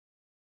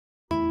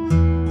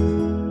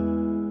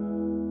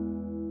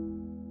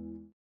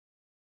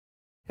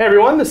Hey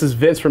everyone, this is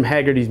Vince from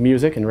Haggerty's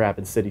Music in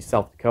Rapid City,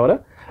 South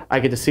Dakota. I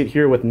get to sit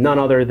here with none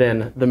other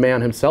than the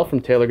man himself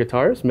from Taylor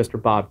Guitars,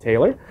 Mr. Bob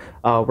Taylor.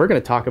 We're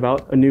going to talk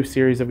about a new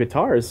series of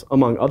guitars,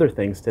 among other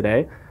things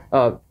today.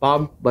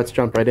 Bob, let's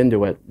jump right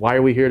into it. Why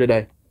are we here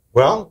today?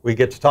 Well, we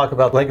get to talk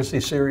about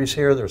Legacy Series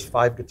here. There's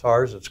 5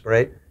 guitars. It's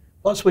great.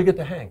 Plus, we get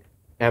to hang.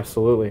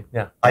 Absolutely.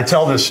 Yeah. I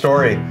tell this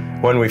story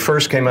when we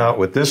first came out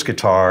with this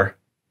guitar,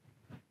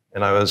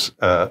 and I was...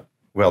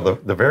 well,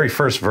 the very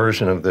first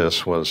version of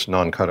this was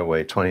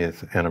non-cutaway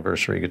 20th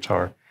anniversary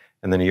guitar.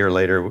 And then a year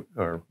later,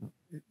 or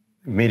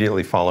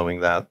immediately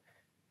following that,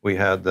 we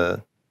had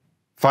the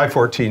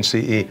 514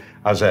 CE.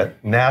 I was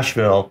at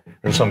Nashville,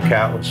 and some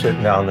cat was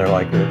sitting down there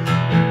like this,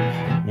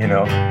 you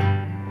know.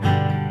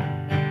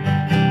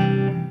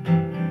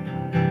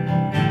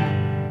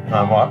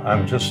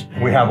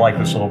 And we have like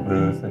this little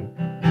booth,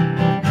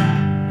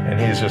 and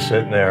he's just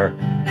sitting there.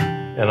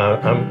 And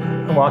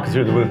I'm walking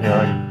through the booth, and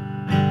I'm,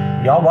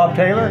 y'all Bob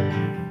Taylor?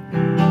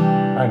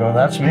 I go,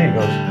 that's me. He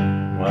goes,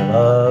 well, I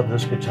love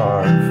this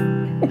guitar.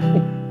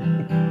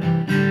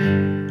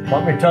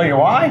 Want me to tell you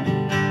why?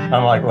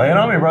 I'm like, lay it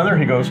on me, brother.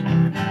 He goes,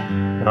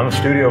 I'm a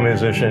studio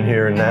musician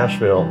here in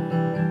Nashville,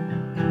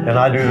 and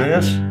I do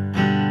this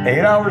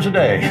 8 hours a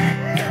day.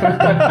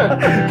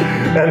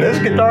 And this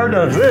guitar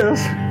does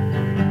this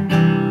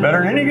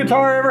better than any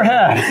guitar I ever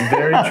had.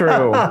 Very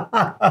true.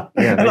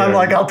 Yeah, and I'm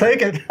like, I'll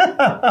take it.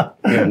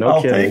 Yeah, no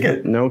I'll kidding. take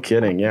it. No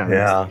kidding. Yeah,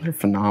 yeah. They're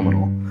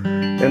phenomenal.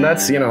 And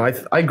that's, you know,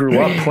 I grew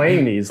up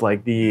playing these,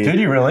 like the... Did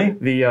you really?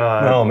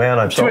 Oh man,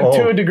 I'm so old.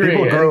 To a degree.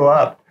 People grew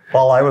up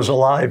while I was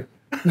alive.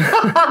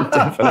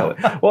 Definitely.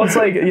 Well, it's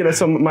like, you know,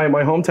 so my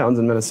hometown's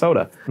in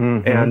Minnesota,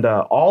 and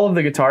all of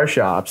the guitar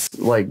shops,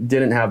 like,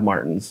 didn't have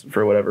Martins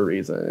for whatever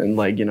reason. And,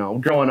 like, you know,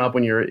 growing up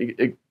when you're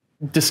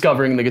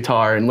discovering the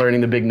guitar and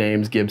learning the big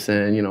names,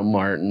 Gibson, you know,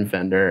 Martin,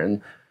 Fender,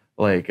 and,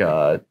 like,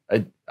 I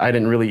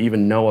didn't really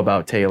even know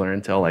about Taylor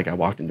until, like, I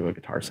walked into a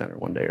Guitar Center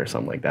one day or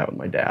something like that with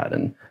my dad,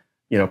 and,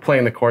 you know,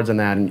 playing the chords on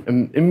that,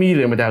 and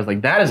immediately my dad was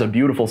like, that is a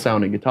beautiful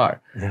sounding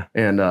guitar. Yeah.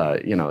 And,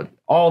 you know,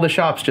 all the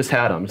shops just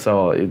had them,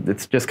 so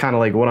it's just kind of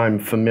like what I'm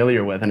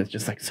familiar with, and it's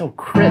just like so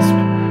crisp,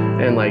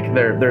 and like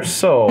they're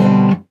so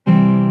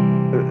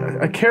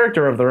a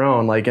character of their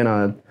own, like in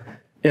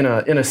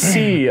a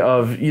sea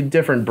of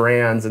different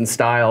brands and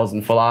styles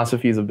and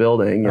philosophies of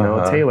building. You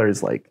know,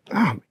 Taylor's like,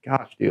 oh my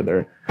gosh, dude,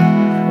 they're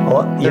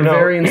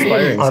very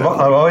inspiring. I've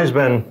always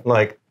been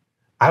like,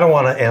 I don't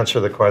want to answer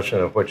the question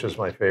of which is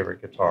my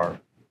favorite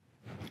guitar,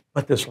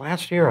 but this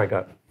last year I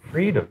got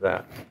freed of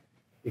that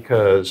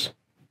because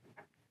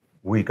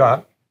we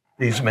got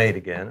these made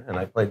again, and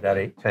I played that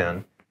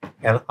 810,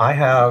 and I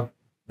have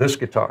this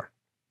guitar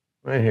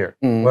right here.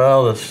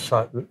 Well, it's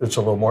a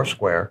little more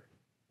square.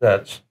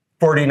 That's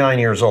 49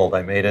 years old.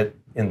 I made it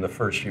in the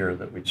first year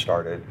that we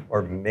started,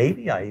 or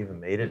maybe I even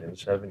made it in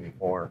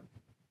 74.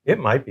 It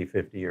might be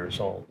 50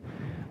 years old.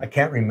 I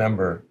can't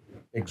remember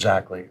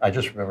exactly. I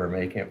just remember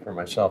making it for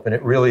myself, and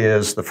it really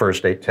is the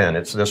first 810.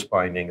 It's this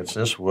binding, it's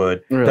this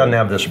wood. Really? It doesn't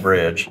have this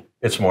bridge.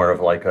 It's more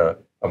of like a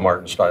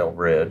Martin-style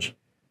bridge.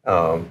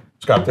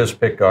 It's got this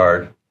pick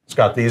guard, it's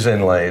got these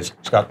inlays,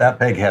 it's got that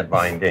peg head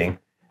binding,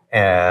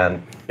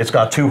 and it's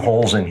got 2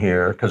 holes in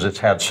here because it's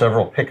had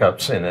several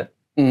pickups in it,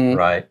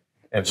 right?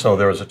 And so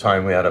there was a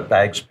time we had a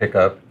Baggs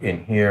pickup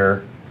in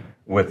here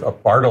with a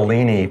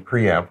Bartolini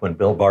preamp when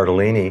Bill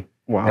Bartolini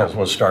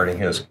was starting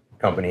his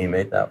company. He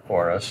made that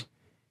for us.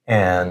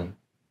 And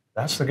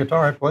that's the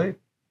guitar I played.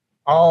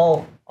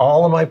 All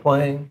of my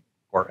playing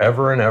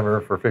forever and ever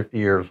for 50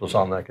 years was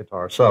on that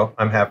guitar. So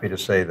I'm happy to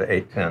say the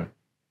 810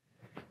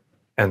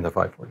 and the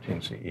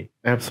 514 CE.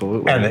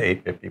 Absolutely. And the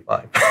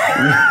 855.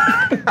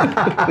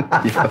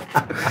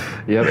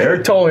 Yep.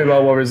 Eric told me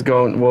about what was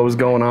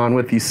going on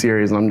with these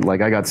series, and I'm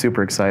like, I got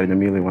super excited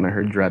immediately when I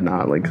heard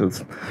Dreadnought, like,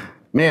 because,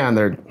 man,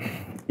 they're,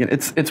 you know,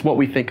 it's what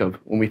we think of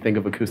when we think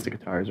of acoustic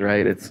guitars,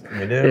 right? It's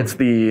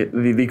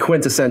the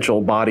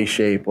quintessential body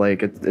shape,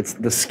 like it's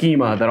the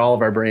schema that all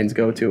of our brains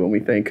go to when we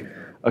think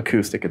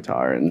acoustic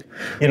guitar. And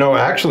you know,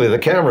 actually, the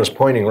camera's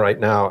pointing right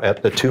now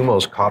at the 2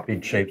 most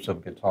copied shapes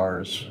of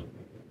guitars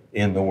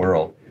in the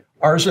world.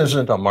 Ours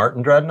isn't a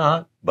Martin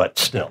Dreadnought, but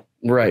still.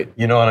 Right.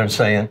 You know what I'm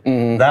saying?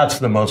 That's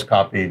the most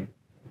copied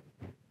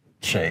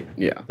shape.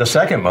 Yeah. The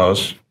second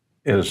most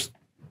is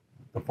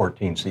the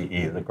 14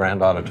 CE, the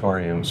Grand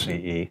Auditorium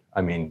CE.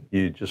 I mean,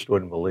 you just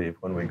wouldn't believe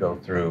when we go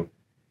through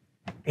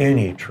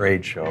any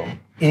trade show,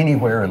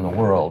 anywhere in the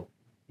world.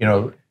 You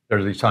know,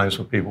 there's these times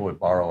when people would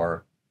borrow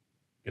our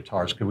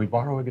guitars. Could we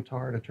borrow a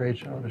guitar at a trade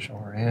show to show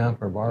our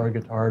amp, or borrow a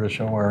guitar to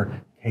show our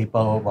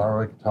capo,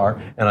 borrow a guitar?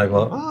 And I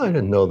go, oh, I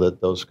didn't know that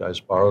those guys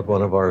borrowed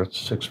one of our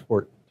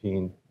 614.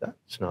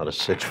 That's not a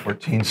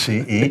 614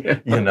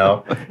 CE, you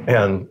know?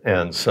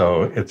 And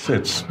so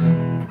it's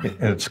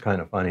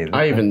kind of funny.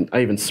 I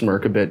even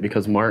smirk a bit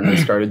because Martin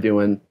started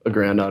doing a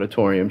Grand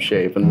Auditorium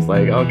shape, and it's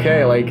like,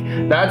 okay, like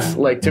that's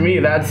like, to me,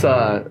 that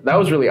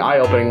was really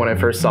eye-opening when I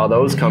first saw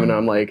those coming.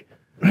 I'm like,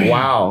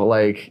 wow,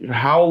 like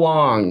how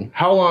long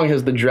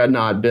has the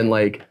Dreadnought been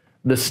like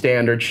the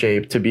standard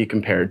shape to be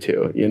compared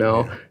to, you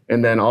know? Yeah.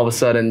 And then all of a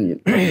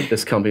sudden,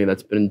 this company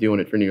that's been doing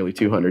it for nearly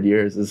 200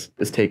 years is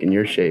taking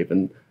your shape.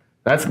 And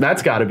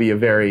that's got to be a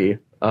very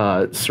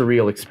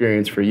surreal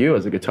experience for you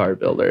as a guitar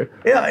builder.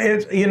 Yeah,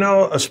 it's, you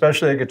know,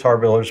 especially a guitar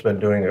builder's been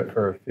doing it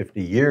for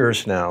 50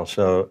 years now.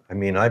 So, I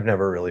mean, I've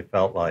never really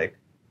felt like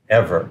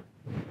ever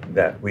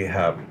that we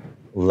have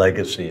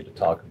legacy to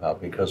talk about,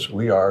 because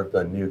we are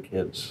the new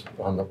kids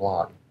on the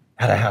block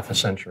at a half a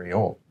century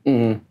old.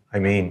 Mm-hmm. I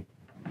mean,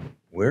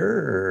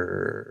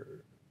 we're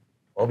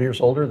 12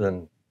 years older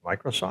than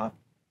Microsoft,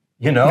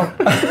 you know?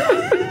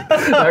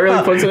 That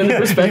really puts it into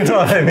perspective. You know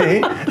what I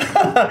mean?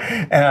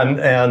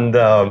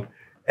 and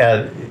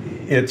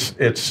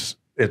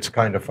it's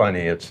kind of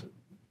funny. And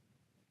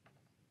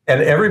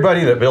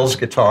everybody that builds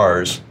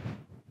guitars,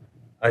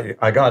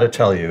 I got to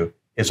tell you,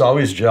 is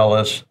always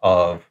jealous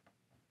of,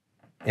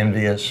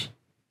 envious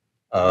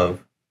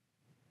of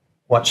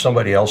what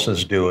somebody else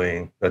is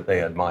doing that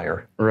they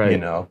admire, right? You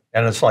know,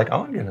 and it's like, I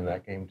want to get in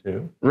that game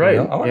too, right?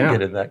 You know? I want to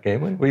get in that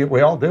game.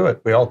 We all do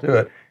it. We all do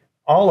it.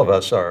 All of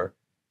us are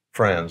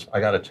friends. I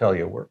got to tell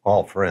you, we're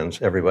all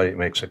friends. Everybody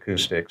makes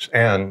acoustics,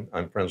 and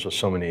I'm friends with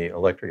so many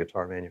electric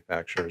guitar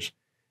manufacturers.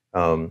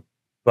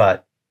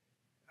 But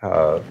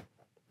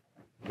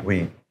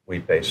we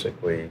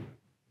basically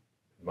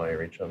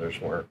admire each other's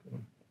work.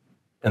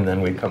 And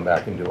then we come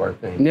back and do our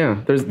thing. Yeah,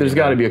 there's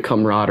got to be a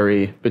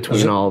camaraderie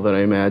between all of it,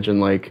 I imagine.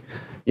 Like,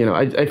 you know,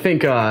 I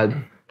think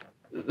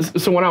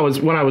so when I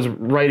was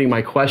writing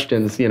my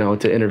questions, you know,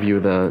 to interview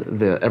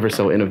the ever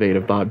so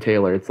innovative Bob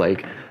Taylor, it's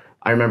like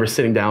I remember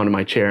sitting down in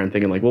my chair and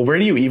thinking like, well, where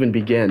do you even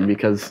begin?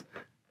 Because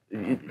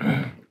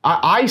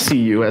I see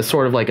you as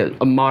sort of like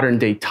a modern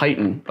day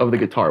titan of the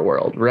guitar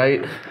world,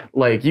 right?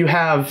 Like you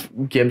have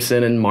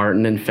Gibson and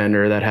Martin and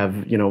Fender that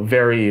have, you know,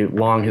 very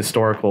long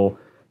historical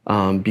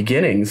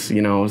beginnings,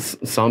 you know,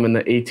 some in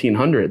the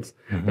 1800s.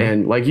 Mm-hmm.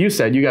 And like you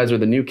said, you guys are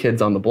the new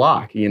kids on the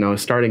block, you know,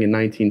 starting in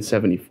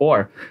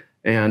 1974.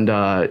 And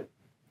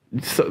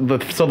so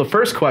the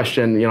first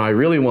question, you know, I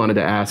really wanted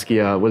to ask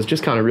you was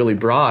just kind of really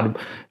broad.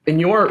 In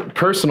your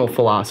personal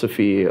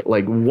philosophy,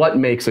 like what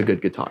makes a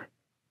good guitar?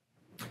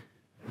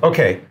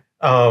 Okay.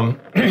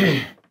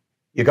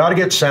 You got to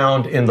get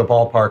sound in the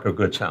ballpark of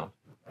good sound.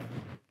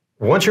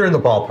 Once you're in the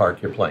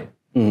ballpark, you're playing.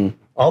 Mm-hmm.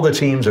 All the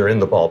teams are in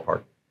the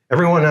ballpark.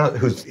 Everyone out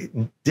who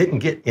didn't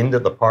get into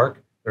the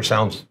park, their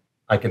sounds,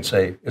 I can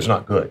say, is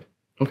not good.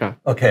 Okay.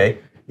 Okay.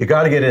 You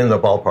got to get in the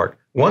ballpark.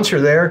 Once you're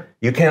there,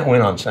 you can't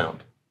win on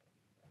sound.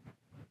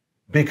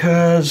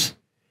 Because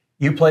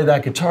you play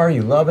that guitar,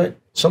 you love it,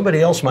 somebody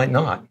else might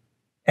not.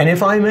 And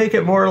if I make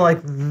it more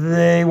like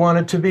they want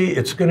it to be,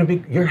 it's going to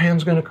be, your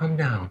hand's going to come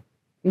down.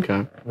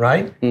 Okay.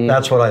 Right? Mm-hmm.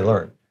 That's what I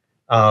learned.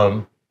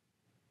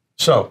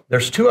 So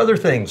there's two other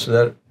things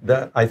that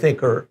I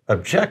think are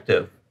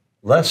objective,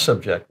 less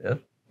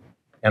subjective.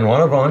 And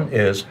one of them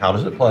is, how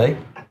does it play?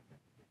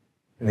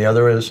 And the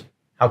other is,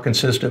 how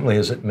consistently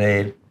is it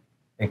made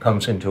and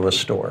comes into a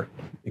store?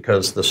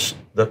 Because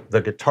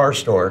the guitar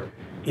store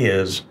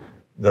is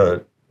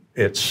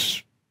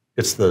it's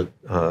the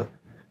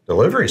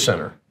delivery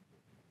center,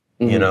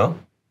 mm-hmm. You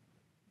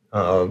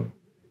know?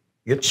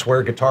 It's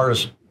where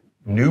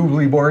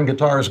newly born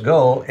guitars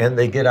go, and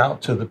they get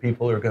out to the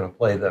people who are going to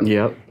play them.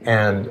 Yep.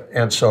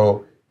 And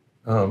so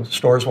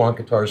stores want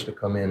guitars to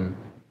come in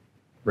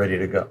ready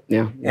to go.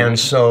 Yeah. And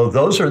so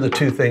those are the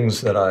two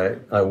things that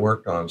I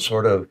worked on,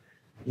 sort of,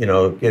 you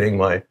know, getting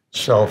my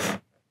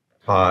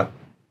self-taught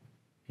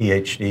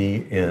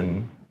PhD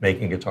in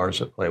making guitars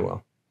that play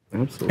well.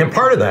 Absolutely. And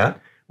part of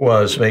that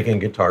was making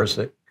guitars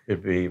that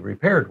could be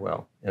repaired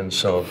well. And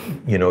so,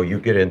 you know, you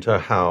get into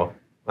how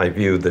I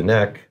view the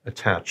neck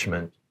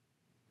attachment,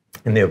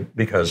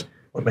 because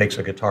what makes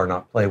a guitar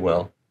not play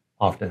well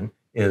often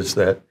is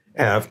that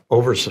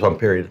over some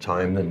period of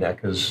time, the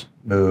neck is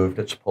moved,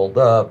 it's pulled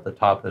up, the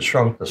top is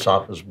shrunk, the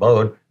top is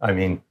swollen,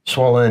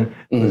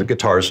 mm-hmm. The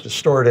guitar is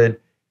distorted,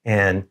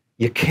 and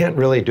you can't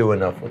really do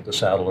enough with the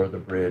saddle or the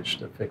bridge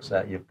to fix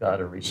that. You've got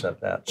to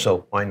reset that.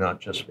 So why not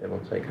just be able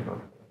to take it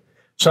on?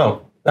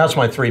 So that's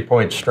my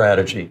 3-point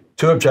strategy.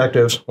 2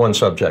 objectives, 1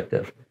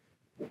 subjective.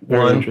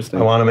 Very 1, interesting.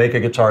 I want to make a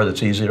guitar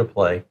that's easy to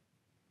play.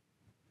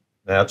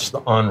 That's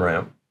the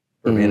on-ramp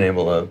for mm-hmm. being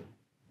able to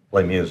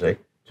play music.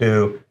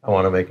 2, I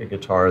want to make a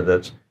guitar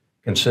that's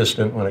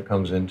consistent when it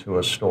comes into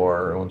a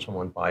store or when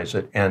someone buys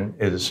it and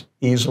is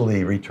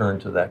easily returned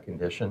to that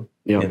condition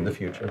in the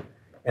future.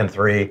 And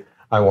 3,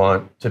 I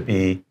want to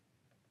be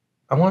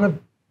a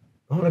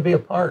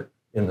part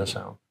in the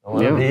sound. I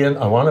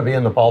want to be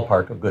in the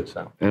ballpark of good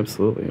sound.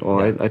 Absolutely.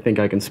 Well, I think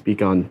I can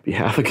speak on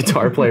behalf of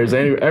guitar players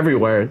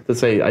everywhere to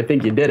say I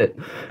think you did it.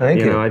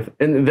 Thank you.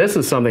 And this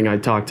is something I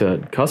talk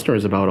to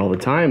customers about all the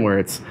time, where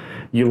it's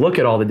you look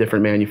at all the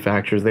different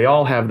manufacturers, they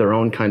all have their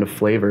own kind of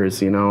flavors,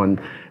 you know, and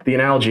the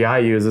analogy I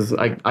use is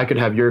I could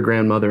have your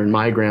grandmother and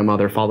my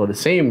grandmother follow the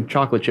same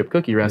chocolate chip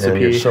cookie recipe.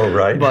 Yeah, you're so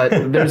right.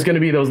 But there's going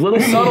to be those little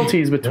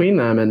subtleties between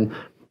them. And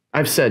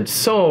I've said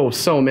so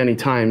many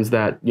times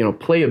that, you know,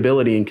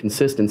 playability and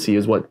consistency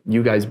is what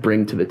you guys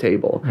bring to the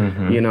table.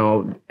 You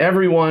know,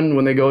 everyone,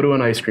 when they go to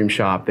an ice cream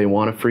shop, they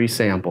want a free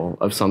sample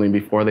of something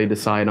before they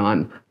decide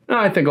on, oh,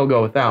 I think I'll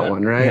go with that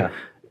one, right? Yeah.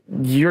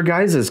 Your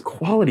guys'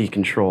 quality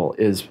control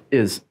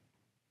is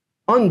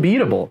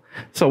unbeatable.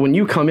 So when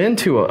you come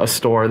into a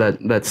store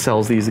that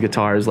sells these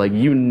guitars, like,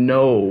 you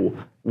know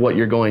what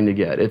you're going to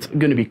get. It's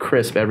going to be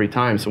crisp every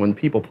time. So when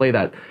people play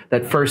that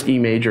first E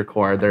major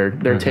chord,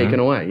 they're taken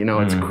away. You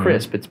know, it's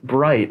crisp, it's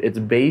bright, it's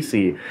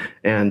bassy,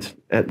 and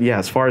yeah,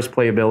 as far as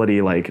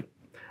playability, like,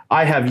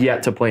 I have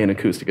yet to play an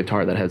acoustic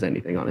guitar that has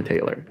anything on a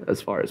Taylor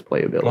as far as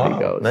playability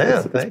goes.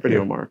 Man, it's pretty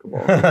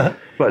remarkable. But,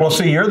 well,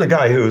 see, you're the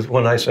guy who's,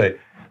 when I say,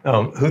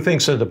 who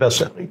thinks they're the best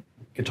selling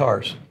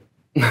guitars?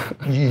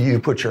 you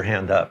put your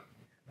hand up.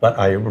 But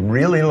I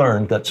really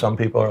learned that some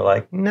people are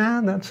like,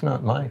 nah, that's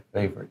not my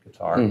favorite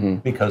guitar,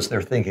 because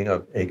they're thinking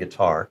of a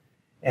guitar.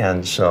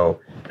 And so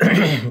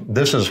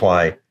this is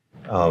why,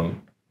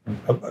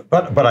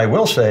 but I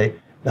will say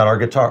that our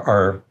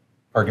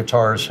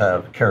guitars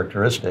have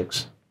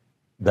characteristics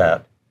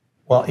that,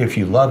 well, if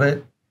you love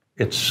it,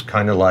 it's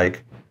kind of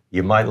like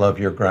you might love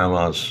your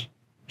grandma's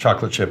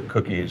chocolate chip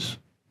cookies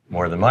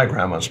more than my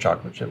grandma's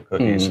chocolate chip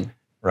cookies,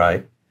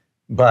 right?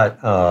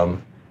 But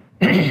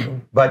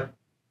but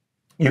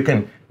you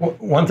can,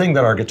 one thing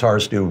that our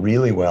guitars do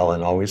really well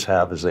and always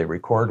have is they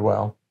record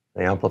well,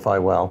 they amplify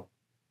well,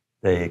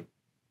 they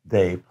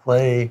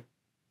play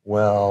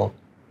well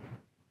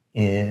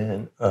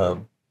in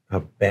a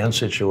band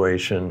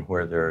situation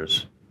where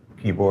there's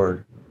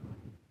keyboard,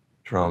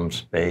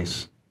 drums,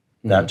 bass,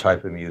 that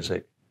type of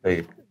music.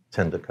 They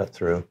tend to cut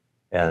through,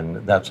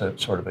 and that's a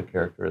sort of a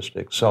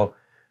characteristic. So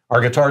our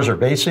guitars are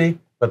bassy,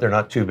 but they're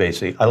not too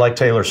bassy. I like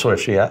Taylor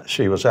Swift.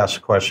 She was asked a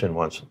question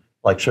once,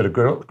 like, should a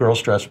girl's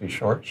dress be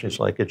short? She's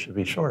like, it should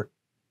be short,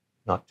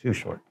 not too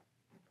short.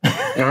 All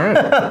right.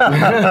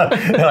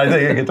 And I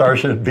think a guitar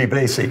should be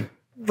bassy,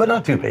 but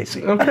not too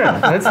bassy. Okay,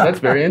 that's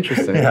very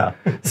interesting. Yeah.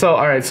 So,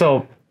 all right,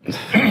 so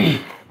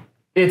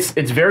it's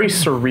very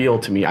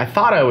surreal to me. I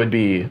thought I would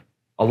be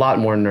a lot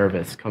more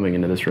nervous coming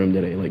into this room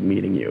today, like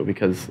meeting you,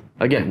 because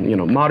again, you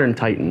know, modern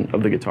titan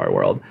of the guitar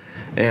world.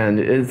 And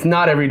it's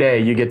not every day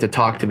you get to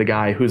talk to the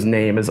guy whose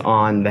name is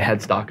on the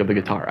headstock of the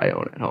guitar I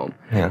own at home.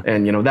 Yeah.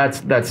 And, you know,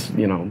 that's,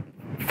 you know,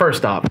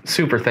 first off,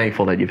 super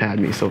thankful that you've had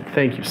me. So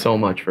thank you so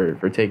much for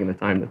taking the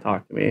time to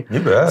talk to me. You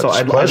bet. So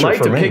I'd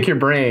like to pick your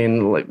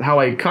brain. Like, how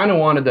I kind of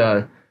wanted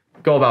to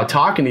go about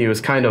talking to you is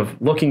kind of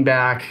looking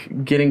back,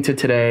 getting to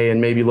today,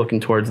 and maybe looking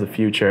towards the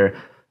future.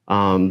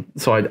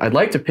 So I'd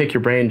like to pick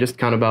your brain just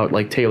kind of about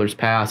like Taylor's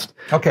past.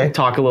 Okay.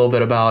 Talk a little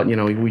bit about, you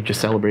know, we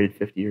just celebrated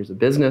 50 years of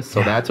business.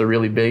 So that's a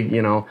really big,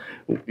 you know,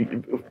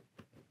 you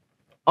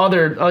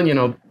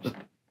know,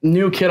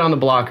 new kid on the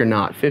block or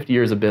not, 50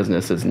 years of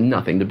business is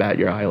nothing to bat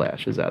your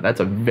eyelashes at. That's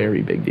a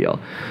very big deal.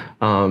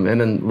 And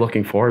then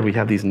looking forward, we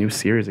have these new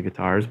series of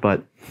guitars,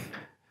 but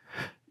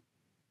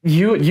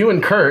you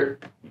and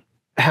Kurt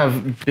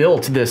have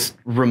built this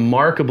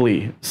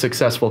remarkably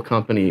successful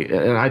company,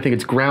 and I think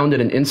it's grounded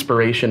in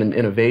inspiration and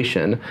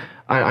innovation.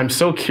 I'm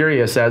so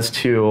curious as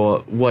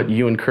to what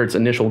you and Kurt's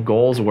initial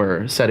goals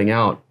were setting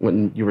out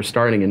when you were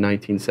starting in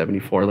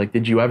 1974. Like,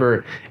 did you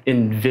ever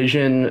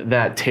envision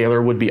that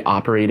Taylor would be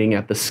operating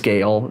at the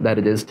scale that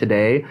it is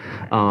today?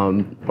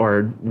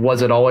 Or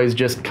was it always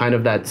just kind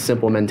of that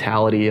simple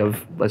mentality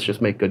of, let's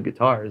just make good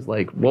guitars?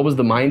 Like, what was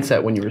the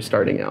mindset when you were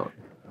starting out?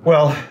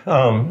 Well,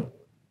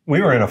 we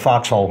were in a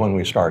foxhole when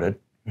we started,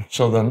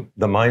 so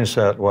the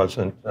mindset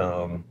wasn't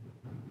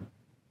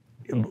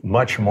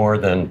much more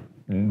than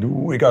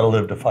we got to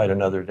live to fight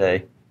another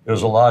day. It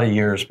was a lot of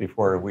years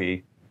before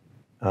we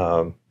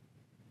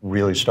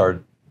really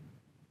started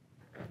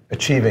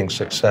achieving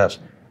success.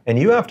 And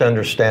you have to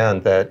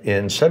understand that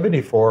in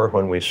 '74,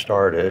 when we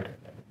started,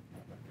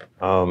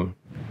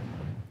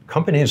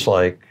 companies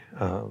like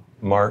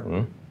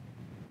Martin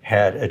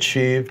had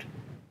achieved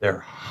their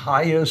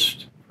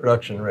highest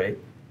production rate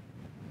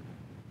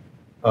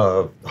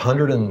of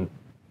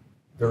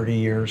 130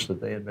 years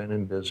that they had been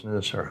in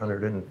business, or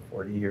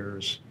 140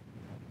 years,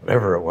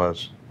 whatever it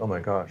was. Oh my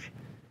gosh.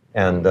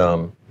 And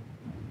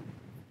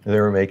they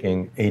were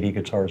making 80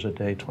 guitars a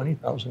day,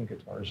 20,000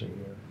 guitars a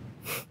year.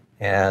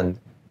 And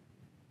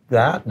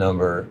that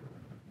number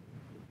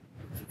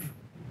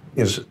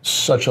is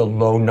such a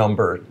low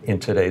number in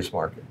today's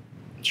market.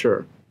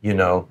 Sure. You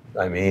know,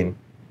 I mean,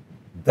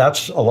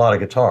 that's a lot of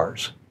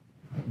guitars.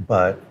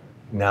 But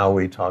now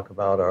we talk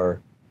about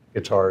our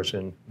guitars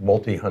in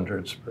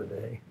multi-hundreds per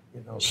day,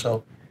 you know.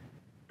 So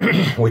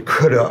I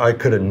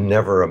could have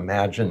never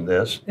imagined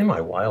this in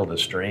my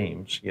wildest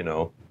dreams, you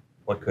know.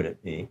 What could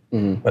it be?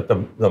 Mm-hmm. But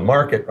the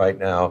market right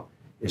now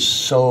is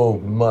so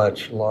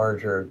much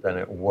larger than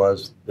it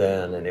was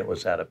then, and it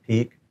was at a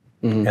peak.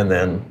 Mm-hmm. And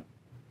then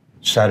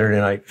Saturday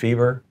Night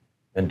Fever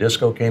and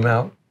disco came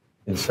out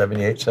in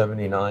 '78,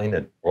 '79,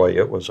 and boy,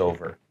 it was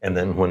over. And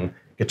then when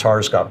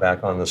guitars got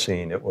back on the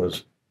scene, it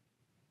was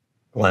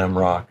glam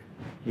rock,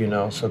 you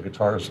know. So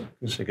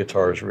acoustic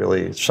guitars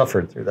really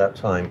suffered through that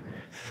time.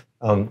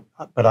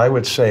 But I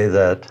would say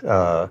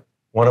that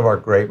one of our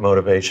great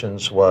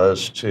motivations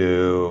was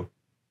to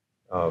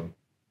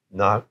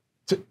not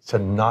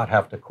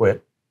have to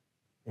quit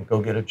and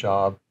go get a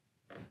job.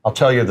 I'll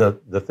tell you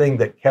the thing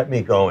that kept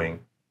me going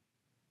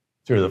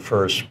through the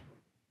first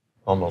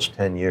almost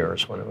 10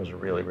 years when it was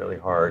really, really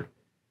hard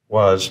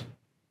was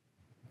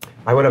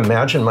I would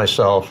imagine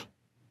myself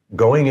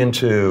going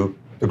into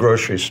the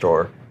grocery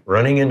store,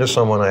 running into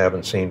someone I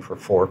haven't seen for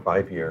 4 or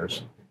 5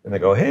 years, and they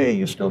go, "Hey,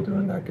 you still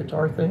doing that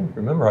guitar thing?"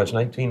 Remember, I was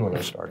 19 when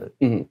I started.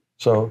 Mm-hmm.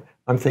 So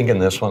I'm thinking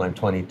this when I'm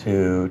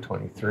 22,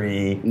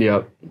 23.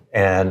 Yep.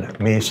 And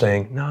me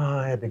saying, "No,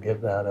 I had to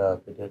give that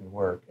up. It didn't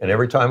work." And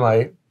every time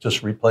I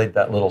just replayed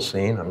that little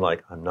scene, I'm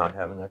like, I'm not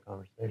having that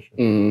conversation.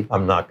 Mm-hmm.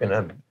 I'm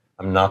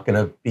not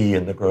gonna be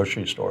in the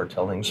grocery store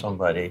telling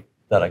somebody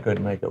that I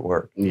couldn't make it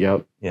work.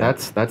 Yep. Yeah.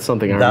 That's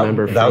something I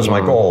remember. That was my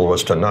goal,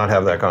 was to not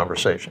have that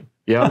conversation.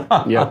 Yeah.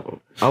 Yeah.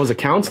 I was a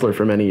counselor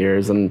for many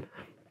years, and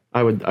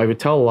I would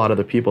tell a lot of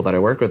the people that I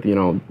work with,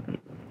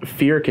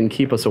 fear can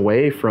keep us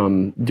away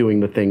from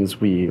doing the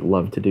things we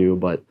love to do,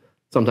 but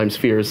sometimes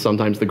fear is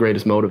sometimes the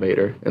greatest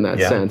motivator in that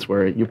sense,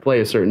 where you play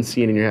a certain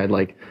scene in your head,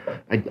 like,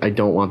 I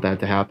don't want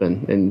that to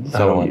happen. And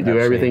so you do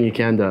everything you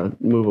can to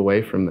move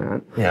away from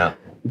that. Yeah.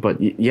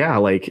 But yeah,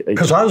 like...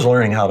 Because I was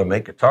learning how to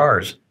make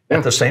guitars.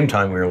 At the same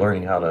time, we were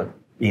learning how to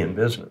be in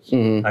business.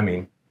 Mm-hmm. I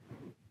mean,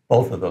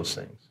 both of those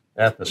things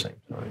at the same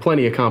time.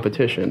 Plenty of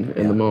competition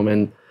in the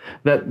moment.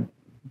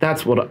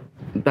 That's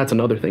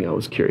another thing I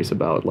was curious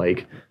about.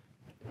 Like,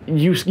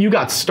 you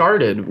got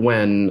started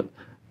when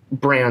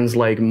brands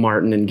like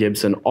Martin and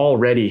Gibson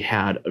already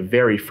had a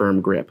very firm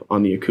grip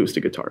on the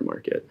acoustic guitar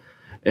market.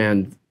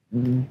 And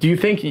do you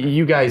think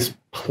you guys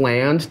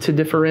planned to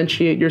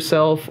differentiate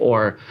yourself,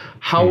 or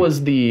how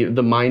was the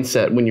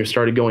mindset when you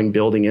started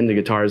building into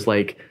guitars?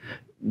 Like,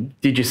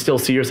 did you still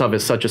see yourself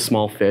as such a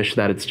small fish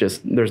that it's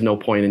just there's no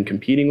point in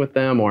competing with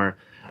them, or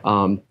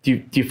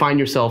do you find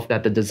yourself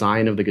that the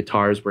design of the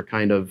guitars were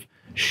kind of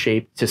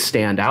shaped to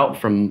stand out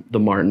from the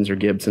Martins or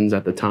Gibsons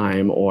at the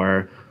time,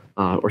 or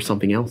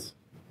something else?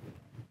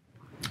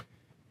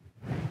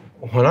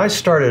 When I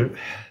started,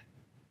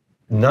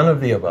 none of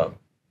the above.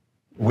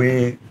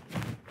 We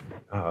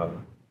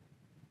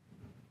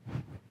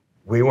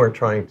weren't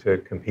trying to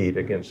compete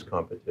against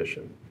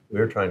competition. We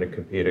were trying to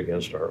compete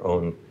against our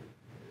own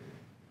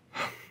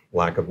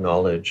lack of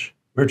knowledge.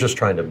 We were just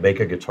trying to make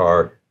a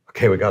guitar.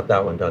 Okay, we got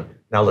that one done.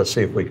 Now let's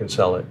see if we can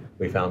sell it.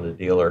 We found a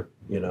dealer,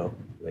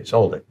 they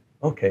sold it.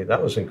 Okay,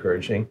 that was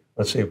encouraging.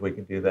 Let's see if we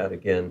can do that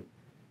again.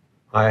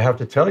 I have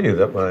to tell you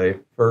that my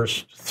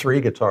first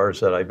 3 guitars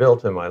that I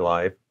built in my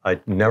life,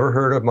 I'd never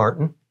heard of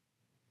Martin.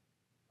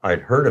 I'd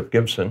heard of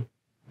Gibson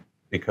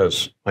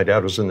because my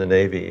dad was in the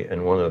Navy,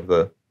 and one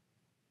of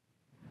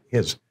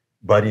his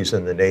buddies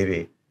in the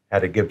Navy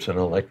had a Gibson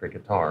electric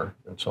guitar,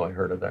 and so I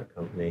heard of that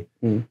company.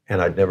 And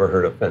I'd never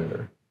heard of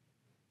Fender.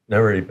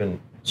 Never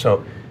even.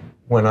 So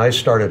when I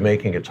started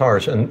making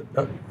guitars, and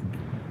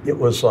it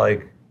was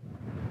like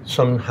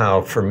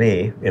somehow for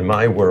me, in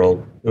my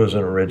world, it was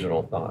an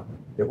original thought.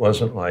 It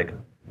wasn't like,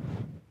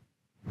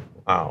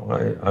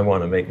 wow, I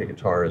want to make a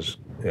guitar as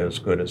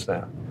good as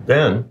that.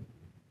 Then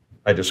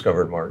I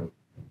discovered Martin.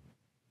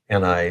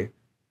 And I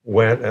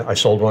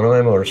sold one of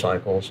my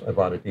motorcycles. I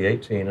bought a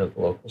D18 at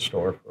the local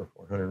store for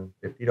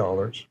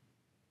 $450.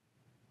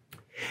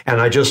 And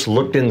I just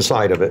looked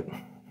inside of it.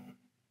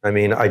 I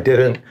mean, I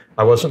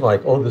wasn't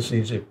like, oh, this is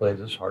easy to play,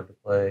 this is hard to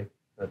play.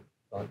 That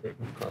thought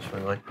didn't cross my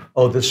mind.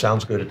 Oh, this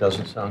sounds good, it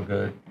doesn't sound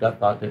good. That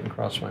thought didn't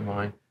cross my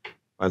mind.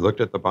 I looked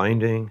at the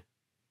binding.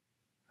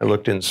 I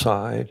looked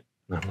inside,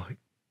 and I'm like,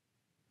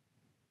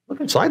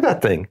 look inside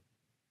that thing.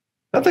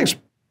 I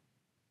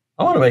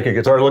want to make a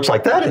guitar that looks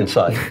like that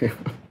inside.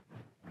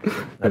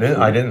 I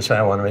didn't say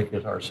I want to make a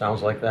guitar that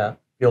sounds like that,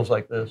 feels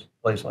like this,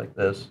 plays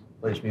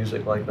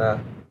music like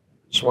that.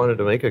 Just wanted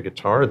to make a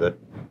guitar that,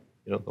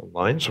 the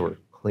lines were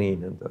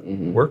clean and the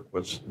work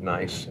was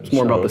nice. It's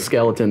more about the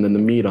skeleton than the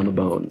meat on the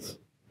bones.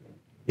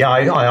 Yeah,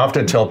 I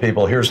often tell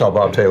people, here's how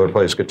Bob Taylor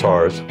plays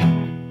guitars.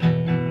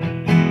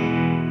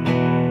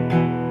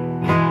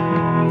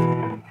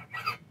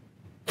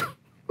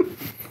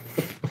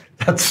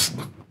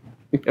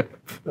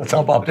 That's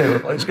how Bob Taylor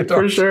plays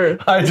guitar. For sure.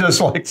 I just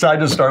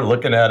start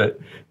looking at it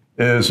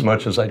as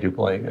much as I do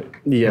playing it.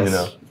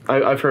 Yes.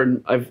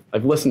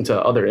 I've listened to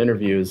other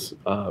interviews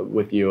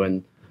with you,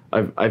 and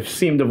I've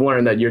seemed to have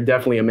learned that you're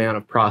definitely a man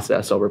of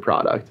process over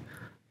product.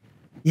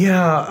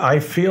 Yeah, I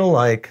feel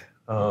like,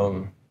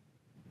 there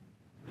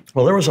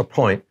was a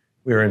point,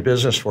 we were in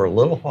business for a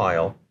little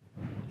while,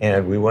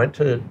 and we went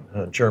to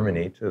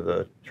Germany to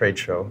the trade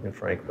show in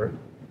Frankfurt,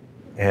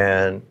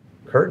 and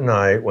Kurt and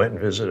I went and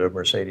visited a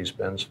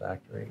Mercedes-Benz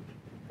factory,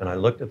 and I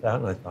looked at that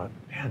and I thought,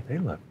 man, they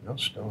left no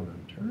stone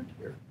unturned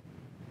here.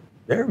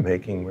 They're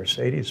making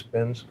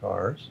Mercedes-Benz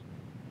cars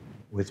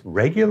with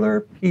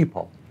regular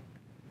people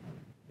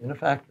in a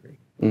factory.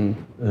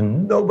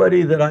 And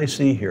nobody that I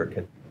see here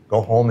can go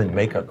home and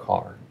make a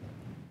car,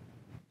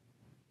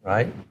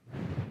 right?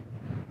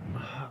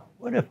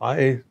 What if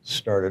I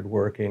started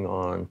working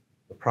on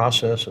the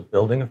process of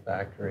building a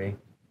factory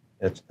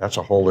that's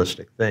a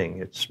holistic thing.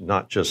 It's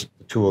not just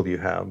the tool you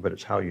have, but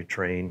it's how you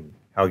train,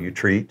 how you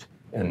treat,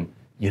 and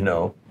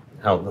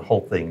how the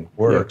whole thing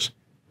works.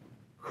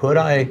 Yeah. Could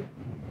I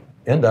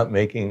end up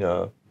making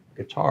a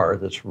guitar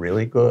that's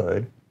really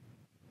good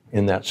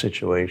in that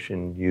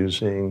situation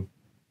using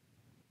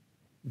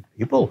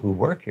people who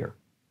work here?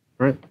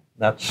 Right.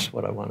 That's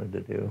what I wanted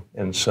to do.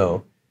 And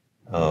so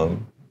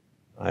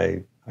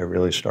I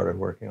really started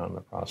working on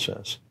the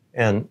process.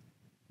 And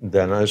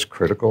then I was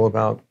critical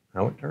about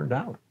how it turned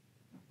out.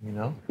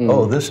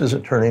 Oh, this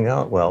isn't turning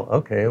out well.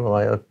 Okay, well,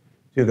 I have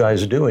two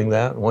guys doing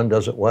that. One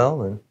does it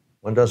well and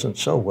one doesn't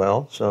so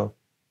well, so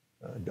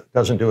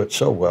doesn't do it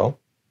so well.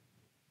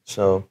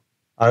 So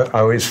I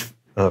always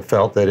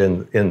felt that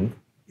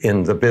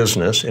in the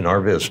business, in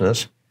our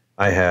business,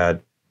 I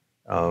had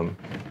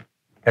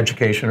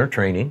education or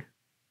training.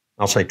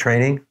 I'll say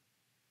training,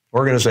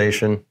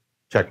 organization,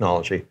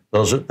 technology.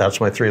 That's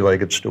my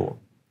three-legged stool.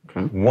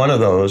 Okay. One of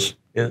those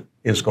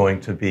is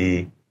going to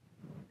be,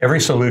 every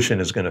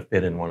solution is going to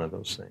fit in one of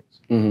those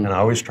things. Mm-hmm. And I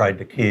always tried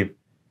to keep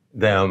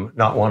them,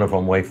 not one of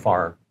them way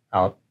far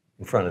out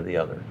in front of the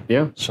other.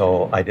 Yeah.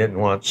 So I didn't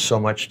want so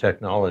much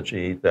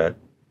technology that,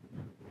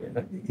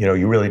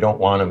 you really don't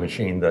want a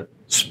machine that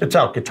spits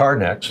out guitar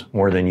necks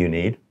more than you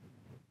need.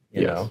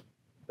 You know,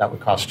 that would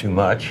cost too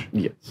much.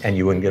 Yes. And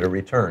you wouldn't get a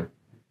return.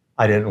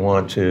 I didn't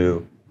want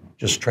to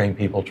just train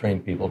people,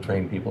 turn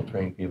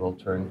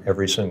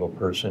every single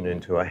person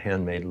into a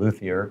handmade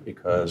luthier,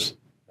 because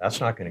that's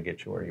not going to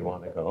get you where you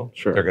want to go.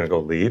 Sure. They're going to go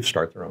leave,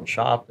 start their own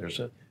shop.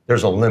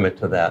 There's a limit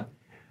to that.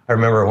 I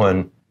remember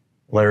when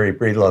Larry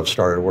Breedlove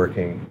started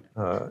working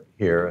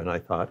here, and I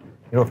thought,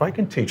 if I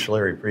can teach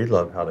Larry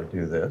Breedlove how to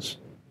do this,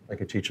 I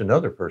could teach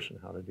another person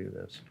how to do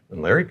this.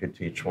 And Larry could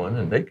teach one,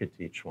 and they could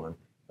teach one.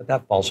 But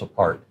that falls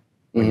apart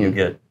when you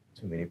get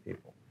too many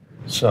people.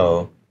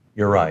 So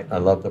you're right. I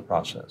love the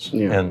process.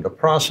 Yeah. And the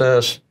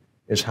process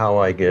is how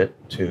I get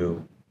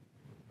to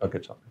a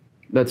guitar.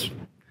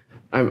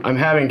 I'm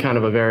having kind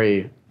of a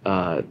very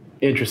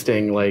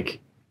interesting, what's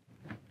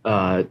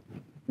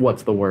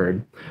the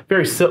word?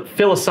 Very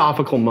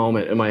philosophical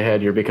moment in my head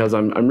here, because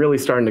I'm really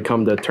starting to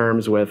come to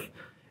terms with,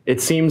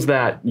 it seems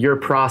that your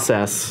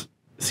process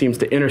seems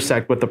to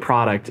intersect with the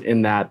product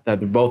in that they're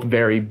both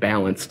very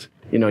balanced.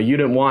 You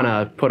didn't want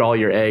to put all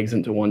your eggs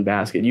into one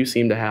basket. You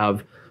seem to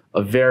have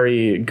a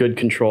very good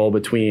control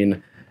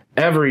between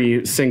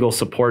every single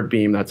support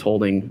beam that's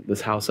holding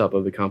this house up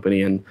of the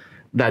company, and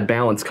that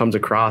balance comes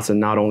across in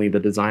not only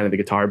the design of the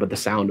guitar, but the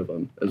sound of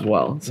them as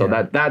well. So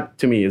that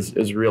to me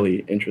is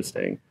really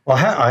interesting. Well,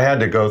 I had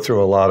to go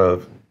through a lot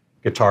of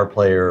guitar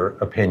player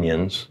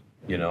opinions.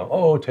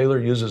 Oh, Taylor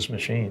uses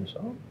machines.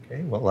 Oh,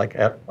 okay, well,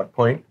 at what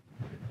point?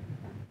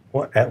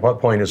 At what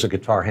point is a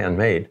guitar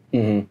handmade?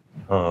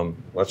 Mm-hmm.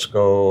 Let's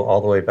go all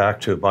the way back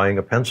to buying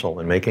a pencil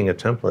and making a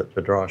template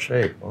to draw a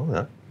shape. Well,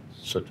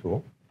 that's a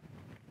tool.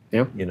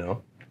 Yeah.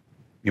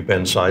 You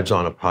bend sides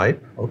on a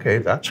pipe. Okay,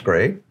 that's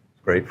great.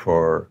 It's great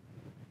for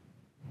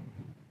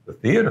the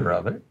theater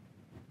of it.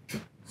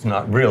 It's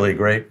not really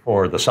great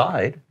for the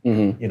side.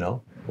 Mm-hmm.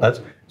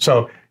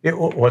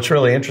 What's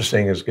really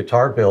interesting is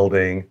guitar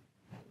building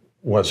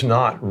was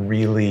not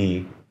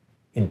really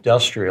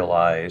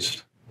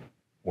industrialized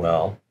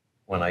well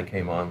when I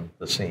came on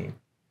the scene.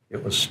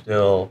 It was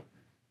still,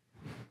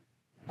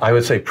 I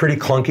would say, pretty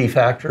clunky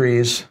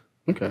factories.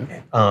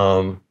 Okay.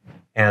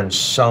 And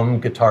some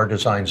guitar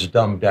designs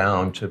dumbed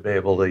down to be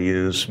able to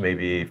use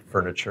maybe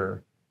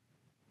furniture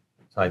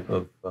type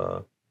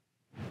of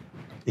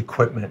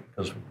equipment,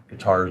 because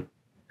guitar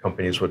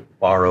companies would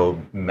borrow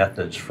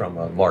methods from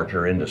a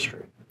larger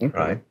industry,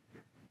 right?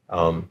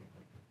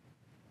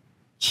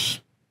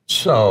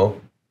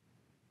 So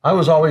I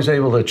was always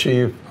able to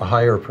achieve a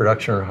higher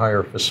production or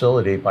higher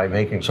facility by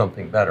making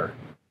something better.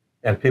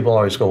 And people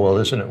always go, well,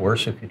 isn't it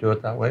worse if you do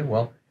it that way?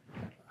 Well,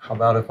 how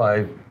about if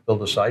I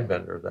build a side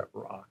bender that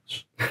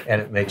rocks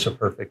and it makes a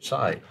perfect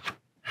side?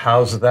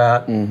 How's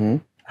that?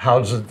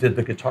 Mm-hmm. Did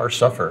the guitar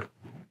suffer?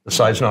 The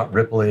side's not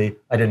ripply.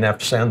 I didn't have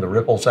to sand the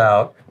ripples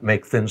out,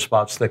 make thin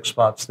spots, thick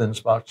spots, thin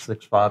spots,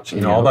 thick spots.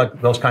 All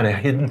those kind of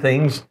hidden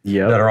things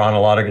that are on a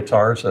lot of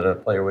guitars that a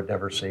player would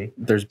never see.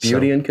 There's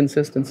beauty in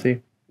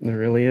consistency. There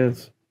really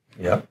is.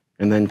 Yeah.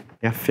 And then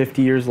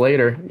 50 years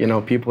later,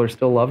 people are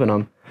still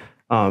loving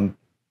them.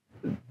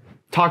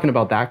 Talking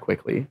about that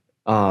quickly,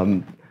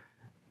 I've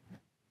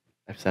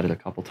said it a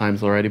couple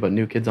times already, but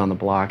New Kids on the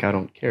Block, I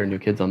don't care. New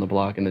Kids on the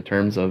Block in the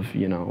terms of,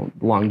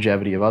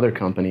 longevity of other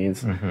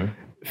companies. Mm-hmm.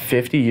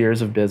 50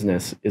 years of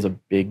business is a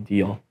big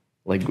deal.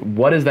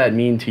 What does that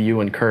mean to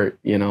you and Kurt,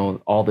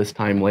 all this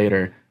time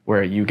later,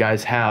 where you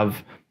guys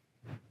have,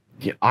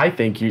 I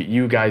think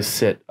you guys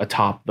sit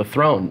atop the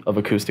throne of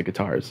acoustic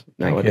guitars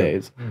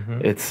nowadays.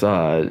 Mm-hmm. It's,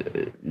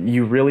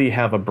 you really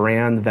have a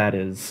brand that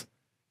is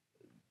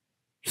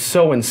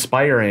so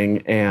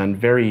inspiring and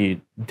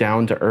very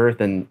down to earth,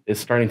 and is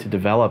starting to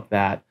develop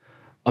that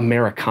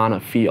Americana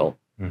feel.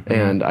 Mm-hmm.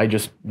 And I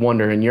just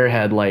wonder, in your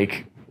head,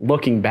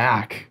 looking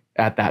back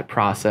at that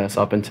process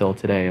up until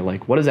today,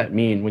 what does that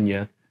mean when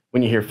you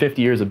hear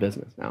 50 years of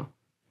business now?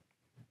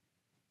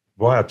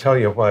 Well, I'll tell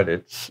you what,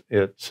 it's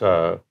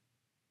an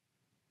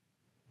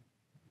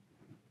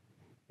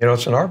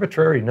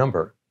arbitrary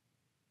number,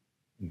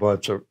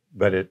 but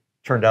it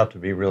turned out to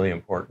be really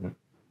important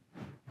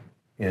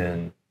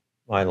in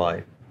my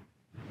life.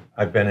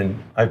 I've been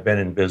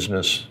in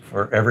business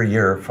for every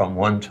year from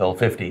 1 till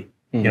 50.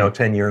 Mm-hmm.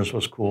 10 years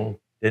was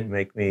cool. Didn't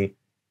make me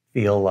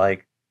feel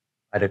like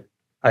then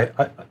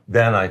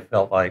I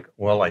felt like,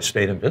 well, I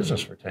stayed in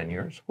business for 10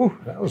 years. Whew,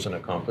 that was an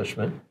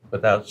accomplishment,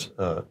 but that's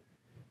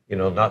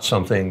not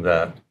something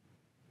that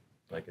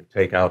I could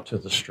take out to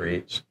the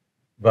streets.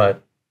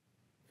 But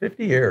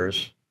 50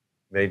 years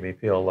made me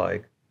feel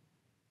like,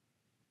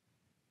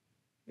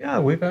 yeah,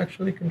 we've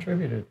actually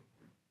contributed,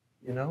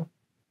 and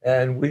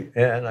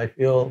I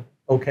feel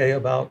okay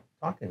about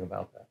talking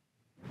about that,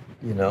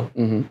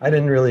 Mm-hmm. I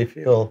didn't really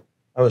feel,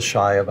 I was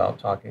shy about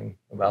talking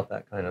about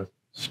that kind of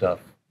stuff,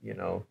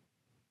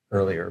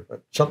 earlier,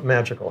 but something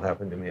magical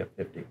happened to me at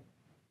 50.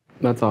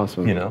 That's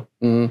awesome.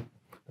 Mm-hmm.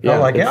 I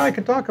felt like, I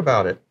could talk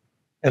about it.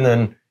 And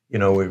then,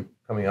 we're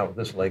coming out with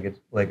this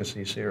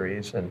legacy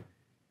series, and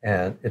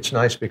it's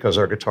nice because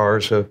our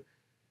guitars have,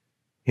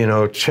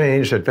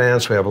 changed,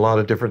 advanced. We have a lot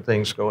of different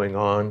things going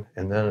on.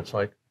 And then it's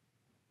like,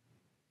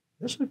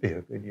 this would be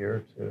a good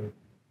year to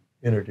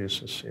introduce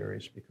this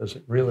series because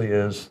it really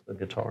is the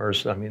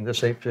guitars. I mean,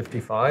 this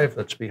 855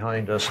 that's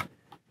behind us,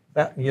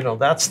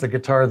 that's the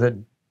guitar that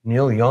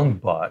Neil Young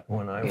bought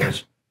when I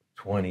was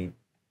 21.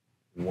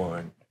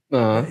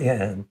 Uh-huh.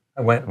 And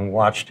I went and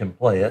watched him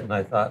play it, and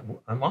I thought,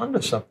 I'm onto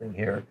something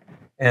here.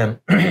 And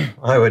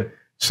I would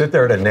sit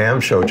there at a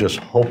NAMM show just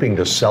hoping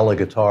to sell a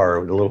guitar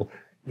with a little,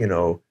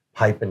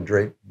 pipe and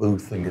drape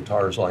booth and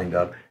guitars lined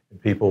up. And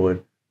people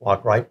would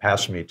walk right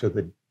past me to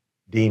the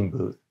Dean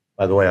booth.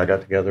 By the way, I got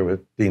together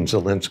with Dean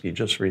Zielinski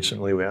just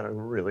recently. We had a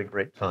really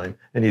great time,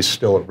 and he's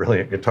still a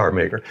brilliant guitar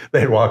maker.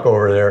 They'd walk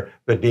over there,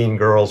 the Dean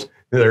girls,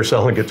 they're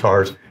selling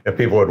guitars, and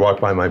people would walk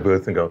by my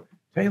booth and go,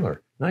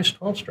 Taylor, nice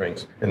 12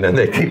 strings. And then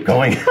they keep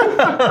going.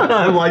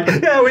 I'm like,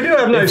 yeah, we do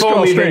have nice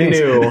 12 strings.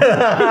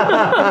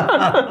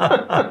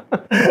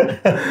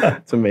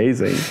 It's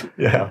amazing.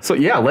 Yeah. So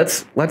yeah,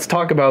 let's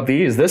talk about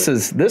these. This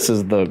is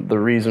the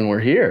reason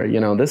we're here.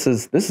 This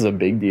is a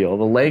big deal.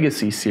 The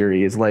Legacy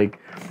series, like,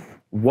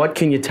 what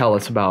can you tell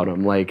us about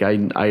them? Like,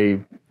 I'll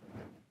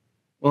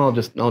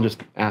just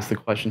ask the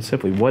question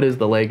simply. What is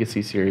the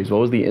Legacy series? What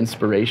was the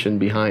inspiration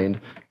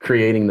behind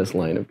creating this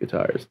line of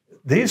guitars?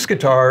 These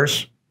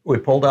guitars, we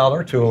pulled out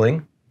our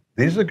tooling.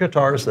 These are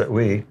guitars that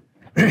we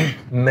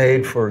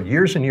made for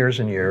years and years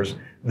and years.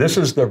 This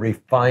is the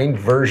refined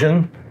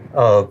version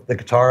of the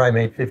guitar I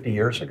made 50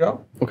 years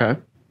ago. Okay.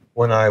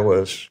 When I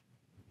was,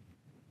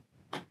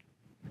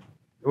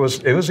 it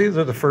was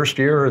either the first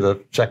year or the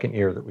second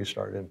year that we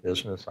started in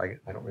business. I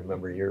don't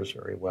remember years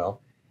very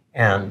well.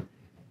 And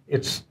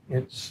it's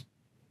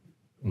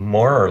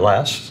more or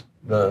less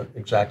the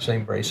exact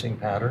same bracing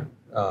pattern.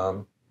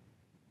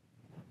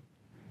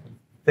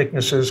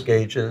 Thicknesses,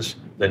 gauges,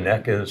 the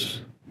neck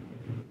is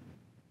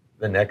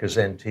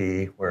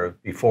NT, where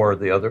before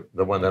the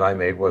one that I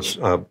made was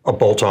a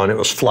bolt-on. It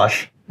was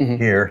flush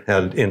here,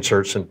 had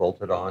inserts and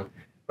bolted on.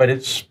 But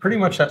it's pretty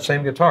much that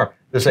same guitar.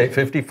 This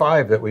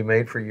 855 that we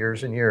made for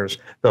years and years,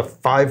 the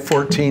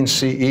 514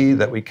 CE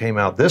that we came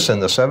out, this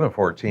and the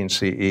 714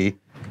 CE,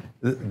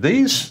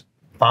 these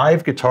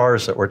 5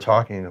 guitars that we're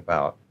talking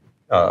about,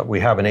 we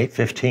have an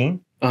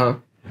 815. Uh-huh.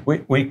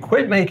 We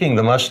quit making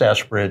the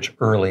Mustache Bridge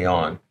early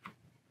on.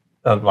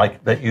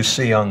 Like that you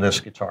see on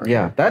this guitar.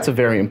 Yeah, that's a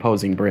very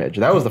imposing bridge.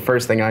 That was the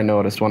first thing I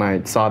noticed when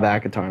I saw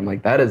that guitar. I'm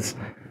like, that is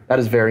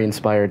very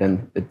inspired,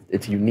 and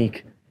it's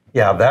unique.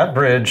 Yeah, that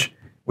bridge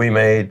we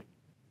made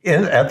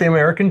at the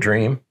American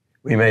Dream.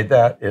 We made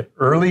that at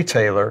early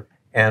Taylor,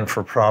 and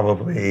for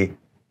probably,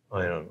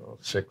 I don't know,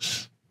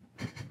 6,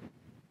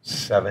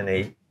 7,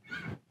 8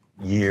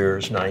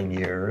 years, 9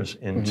 years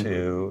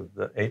into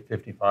the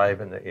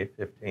 855 and the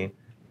 815.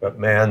 But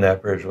man,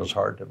 that bridge was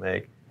hard to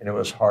make. And it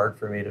was hard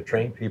for me to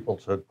train people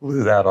to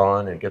glue that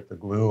on and get the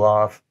glue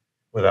off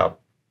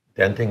without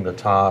denting the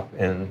top.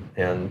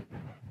 And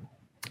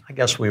I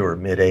guess we were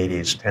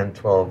mid-80s, 10,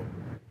 12,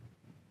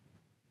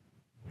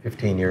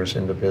 15 years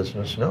into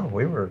business. No,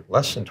 we were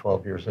less than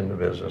 12 years into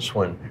business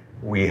when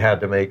we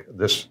had to make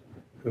this.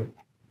 We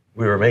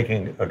were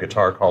making a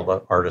guitar called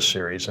the Artist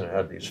Series, and it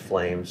had these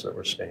flames that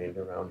were stained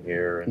around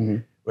here.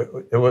 And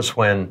it was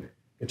when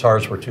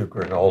guitars were too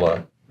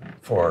granola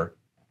for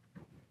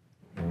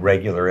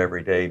regular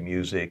everyday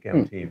music,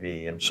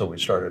 MTV, and so we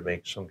started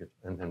making some,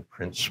 and then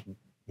Prince,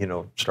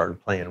 started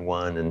playing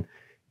one, and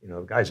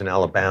guys in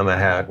Alabama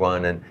had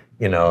one, and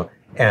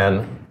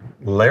and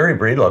Larry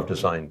Breedlove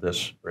designed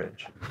this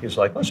bridge. He's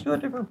like, let's do a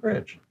different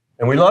bridge,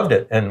 and we loved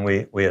it, and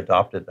we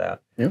adopted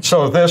that. Yep.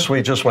 So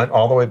we just went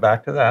all the way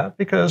back to that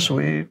because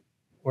we're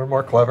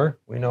more clever.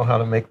 We know how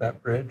to make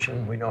that bridge,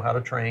 and we know how to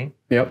train.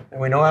 Yep.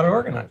 And we know how to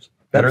organize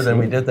better than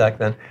we did back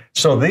then.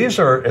 So these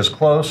are as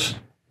close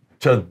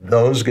to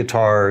those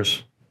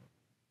guitars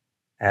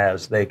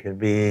as they can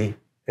be,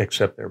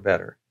 except they're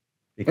better.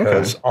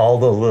 Because all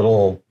the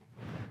little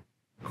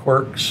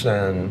quirks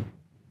and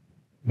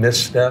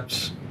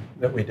missteps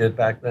that we did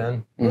back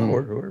then,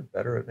 we're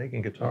better at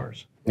making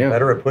guitars. Yeah. We're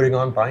better at putting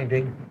on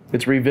binding.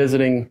 It's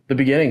revisiting the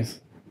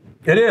beginnings.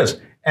 It is.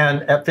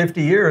 And at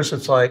 50 years,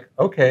 it's like,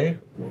 okay,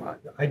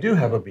 I do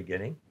have a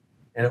beginning.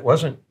 And it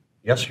wasn't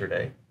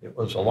yesterday. It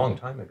was a long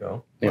time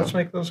ago. Yeah. Let's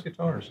make those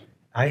guitars.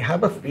 I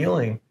have a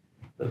feeling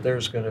that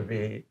there's going to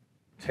be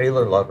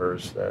Taylor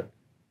lovers that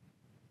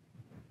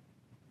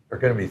are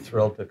going to be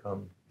thrilled to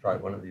come try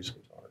one of these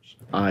guitars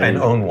and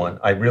own one.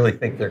 I really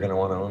think they're going to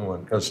want to own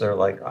one because they're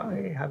like,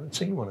 I haven't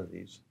seen one of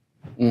these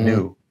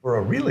new for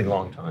a really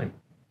long time.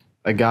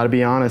 I got to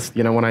be honest.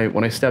 You know,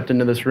 when I stepped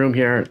into this room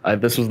here,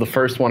 this was the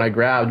first one I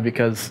grabbed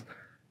because,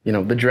 you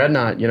know, the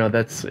Dreadnought. You know,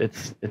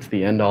 it's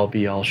the end all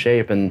be all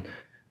shape, and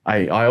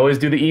I always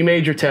do the E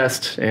major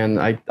test, and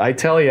I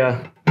tell you,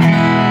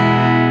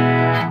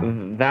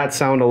 that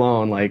sound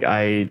alone, like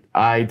I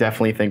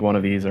definitely think one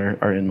of these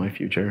are in my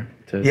future.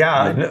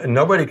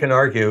 Nobody can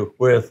argue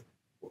with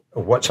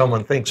what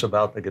someone thinks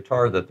about the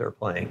guitar that they're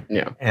playing.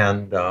 Yeah.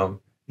 And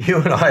you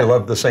and I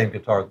love the same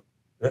guitar.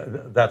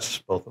 That's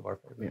both of our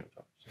favorite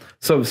guitars.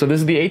 So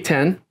this is the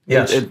 810.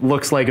 Yes. It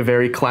looks like a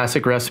very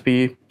classic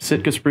recipe.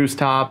 Sitka spruce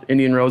top,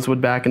 Indian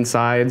rosewood back and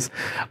sides.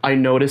 I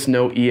noticed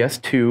no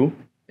ES2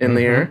 in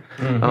there.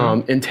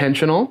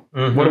 Intentional.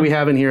 What do we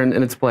have in here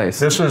in its place?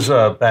 This is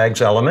a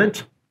Baggs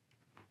Element.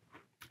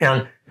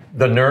 And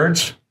the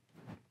nerds,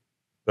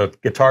 the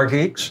guitar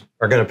geeks,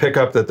 are going to pick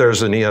up that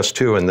there's an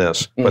ES2 in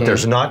this, but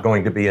there's not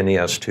going to be an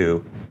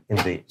ES2 in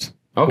these.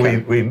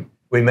 Okay.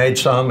 We made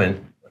some,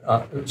 and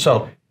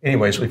so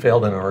anyways, we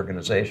failed in our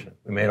organization.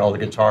 We made all the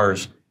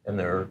guitars, and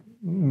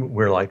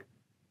we're like,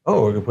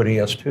 oh, we're going to put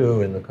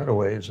ES2 in the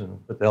cutaways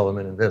and put the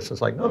Element in this. It's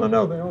like, no,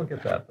 they don't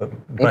get that. But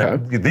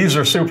these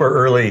are super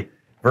early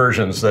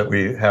versions that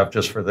we have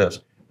just for this.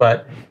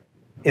 But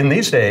in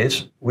these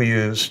days, we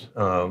used,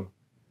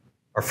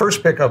 our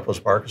first pickup was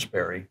Barkus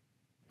Berry.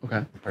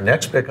 Okay. Our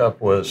next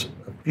pickup was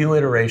a few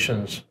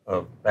iterations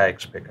of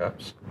Baggs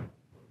pickups.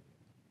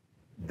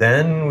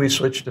 Then we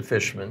switched to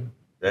Fishman.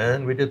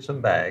 Then we did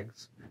some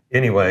Baggs.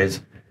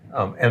 Anyways,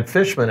 and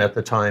Fishman at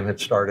the time had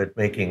started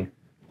making,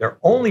 their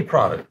only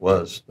product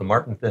was the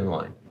Martin Thin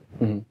Line.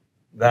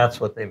 That's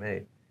what they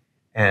made.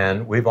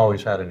 And we've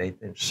always had an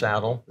 1/8"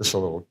 saddle. This is a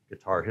little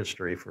guitar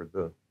history for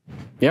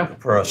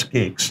us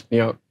geeks.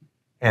 Yeah.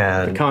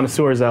 And the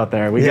connoisseurs out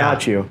there, we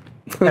got you.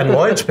 And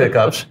Lloyd's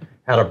pickups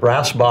had a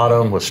brass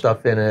bottom with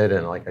stuff in it,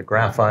 and like a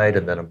graphite,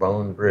 and then a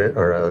bone bridge,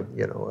 or a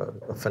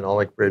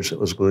phenolic bridge that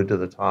was glued to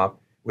the top.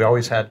 We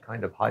always had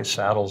kind of high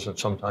saddles, and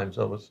sometimes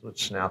those would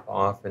snap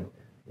off. And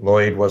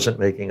Lloyd wasn't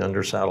making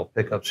under saddle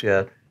pickups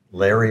yet.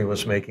 Larry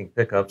was making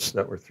pickups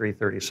that were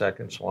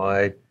 3/32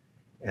 wide.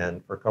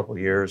 And for a couple of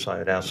years, I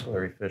had asked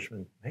Larry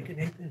Fishman, make an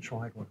 1/8"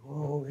 wide one.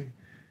 Oh,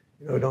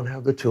 we don't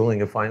have the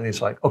tooling. And finally,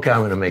 he's like, okay, I'm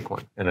going to make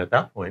one. And at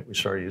that point, we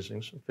started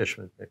using some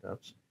Fishman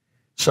pickups.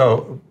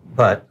 So,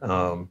 but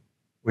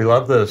we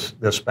love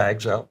this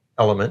Baggs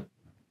Element,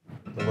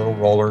 the little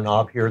roller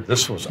knob here.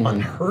 This was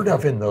unheard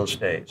of in those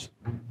days.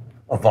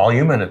 A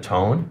volume and a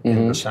tone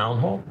in the sound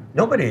hole.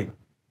 Nobody,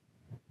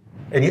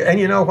 and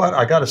you know what?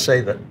 I got to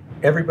say that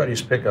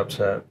everybody's pickups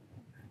have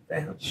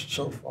advanced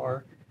so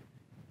far.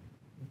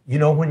 You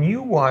know, when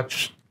you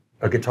watch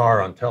a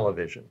guitar on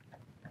television,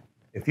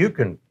 if you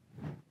can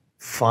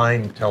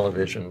find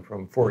television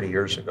from 40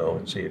 years ago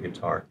and see a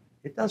guitar,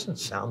 it doesn't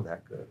sound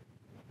that good.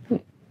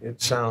 It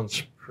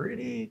sounds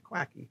pretty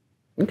quacky.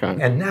 Okay.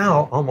 And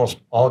now almost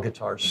all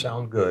guitars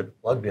sound good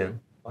plugged in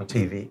on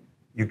TV.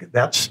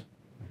 That's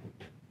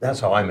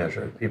how I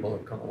measure it. People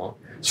have come along.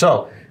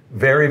 So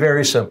very,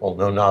 very simple.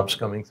 No knobs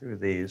coming through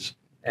these.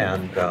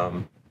 And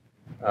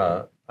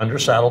under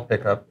saddle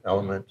pickup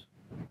element.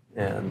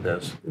 And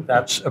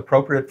that's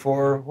appropriate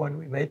for when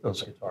we made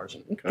those guitars.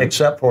 Okay.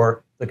 Except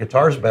for the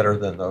guitar's better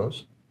than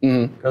those.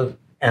 And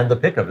the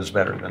pickup is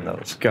better than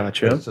those.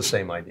 Gotcha. It's the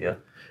same idea.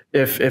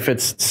 If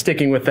it's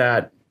sticking with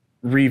that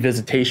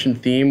revisitation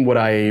theme, would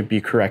I be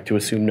correct to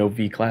assume no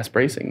V-class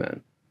bracing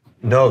then?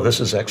 No,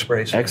 this is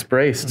X-braced.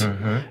 X-braced.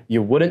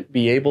 You wouldn't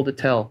be able to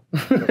tell.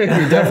 You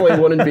definitely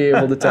wouldn't be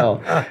able to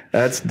tell.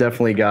 That's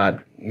definitely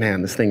got,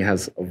 man, this thing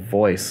has a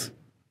voice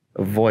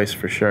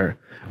for sure.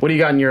 What do you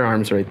got in your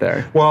arms right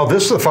there? Well,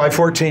 this is the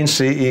 514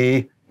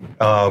 CE.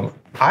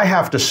 I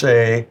have to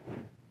say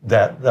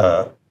that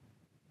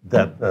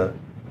the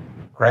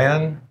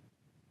Grand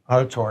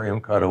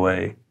Auditorium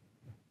Cutaway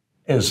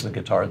is the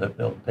guitar that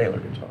built Taylor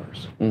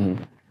guitars.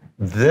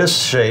 This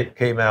shape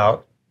came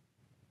out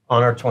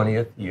on our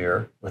 20th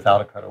year without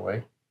a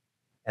cutaway.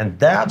 And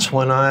that's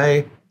when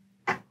I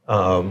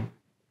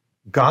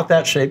got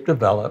that shape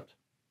developed.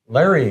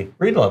 Larry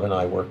Breedlove and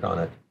I worked on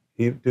it.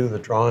 He'd do the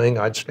drawing,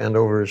 I'd stand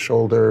over his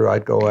shoulder,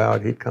 I'd go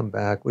out, he'd come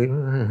back,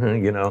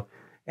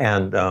 and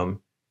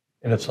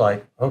it's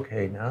like,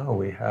 okay, now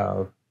we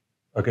have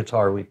a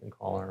guitar we can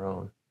call our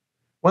own.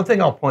 One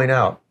thing I'll point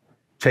out,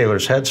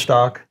 Taylor's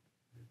headstock,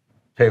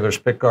 Taylor's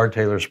pickguard,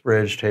 Taylor's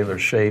bridge,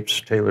 Taylor's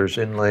shapes, Taylor's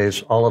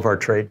inlays, all of our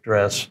trade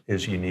dress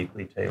is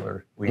uniquely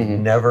Taylor. We've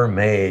never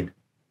made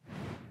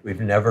a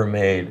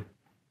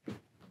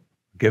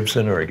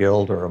Gibson or a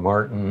Guild or a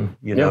Martin.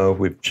 You know,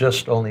 we've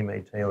just only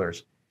made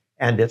Taylors.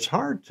 And it's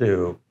hard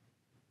to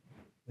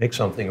make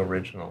something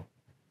original.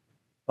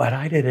 But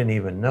I didn't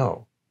even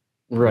know.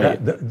 Right.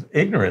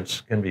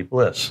 Ignorance can be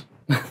bliss,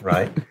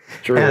 right?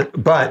 True.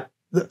 But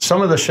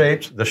some of the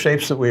shapes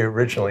that we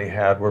originally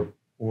had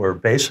were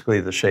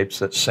basically the shapes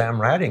that Sam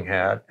Radding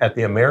had at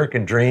the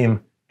American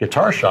Dream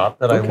guitar shop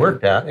that I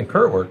worked at and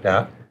Kurt worked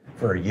at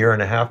for a year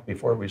and a half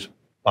before we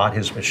bought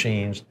his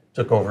machines,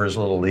 took over his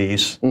little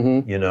lease,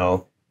 you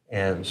know,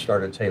 and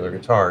started Taylor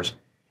Guitars.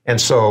 And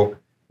so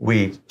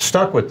we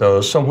stuck with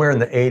those. Somewhere in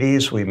the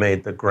 80s, we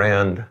made the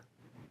Grand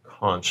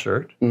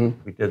Concert.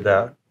 We did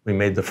that. We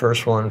made the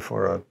first one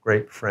for a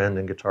great friend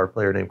and guitar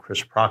player named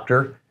Chris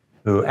Proctor,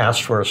 who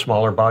asked for a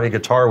smaller body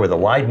guitar with a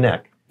wide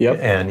neck.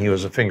 And he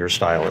was a finger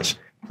stylist,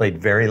 played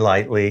very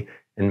lightly.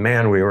 And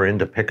man, we were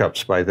into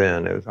pickups by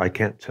then. I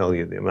can't tell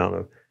you the amount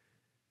of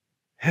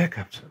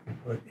pickups that we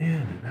put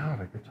in and out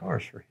of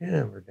guitars for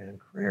him or Dan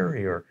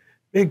Crary or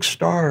big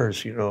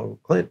stars, you know,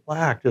 Clint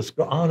Black, just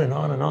go on and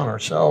on and on,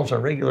 ourselves, our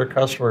regular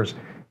customers.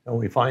 And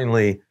we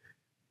finally,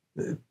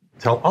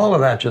 till all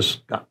of that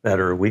just got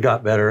better. We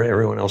got better,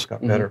 everyone else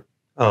got better.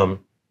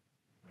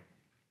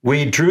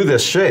 We drew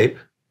this shape,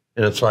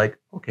 and it's like,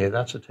 okay,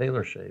 that's a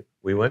Taylor shape.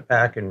 We went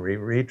back and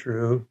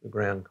redrew the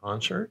Grand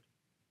Concert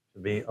to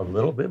be a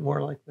little bit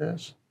more like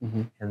this.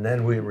 And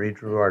then we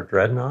redrew our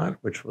Dreadnought,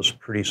 which was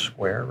pretty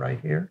square right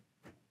here,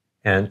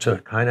 and to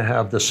kind of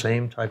have the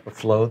same type of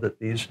flow that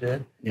these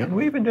did. And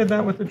we even did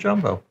that with the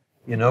Jumbo.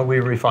 You know, we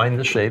refined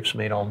the shapes,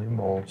 made all new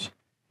molds,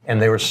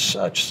 and they were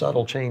such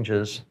subtle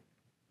changes,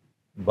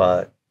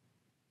 but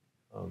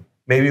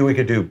maybe we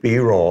could do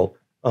B-roll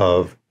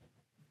of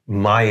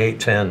my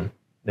 810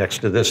 next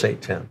to this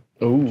 810.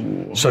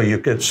 Ooh.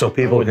 So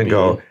people can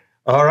go,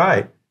 all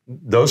right,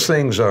 those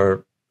things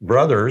are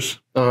brothers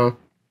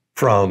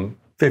from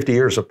 50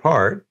 years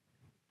apart.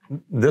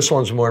 This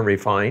one's more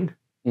refined.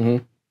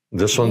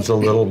 This one's a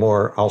little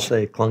more, I'll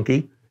say,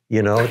 clunky.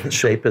 You know, the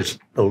shape is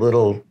a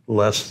little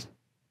less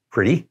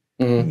pretty,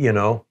 you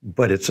know,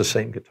 but it's the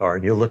same guitar.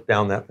 And you look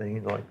down that thing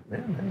and you're like,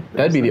 man.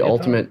 That'd be the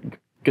ultimate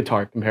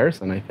guitar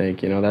comparison, I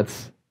think. You know,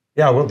 that's...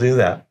 Yeah, we'll do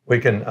that. We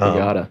can... you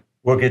gotta.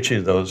 We'll get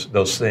you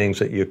those things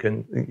that you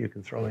can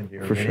throw into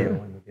your video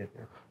when we get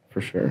here. For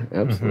sure,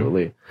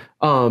 absolutely.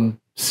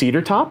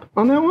 Cedar top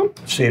on that one?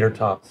 Cedar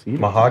top,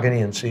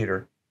 mahogany and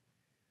cedar.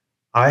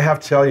 I have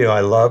to tell you, I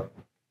love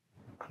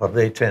the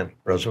 810,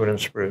 rosewood and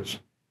spruce.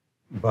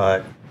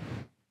 But,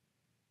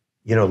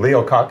 you know,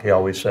 Leo Kottke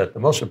always said, the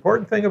most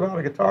important thing about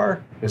a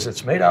guitar is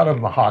it's made out of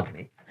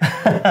mahogany.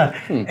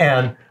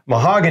 And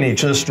mahogany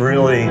just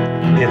really,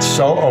 it's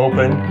so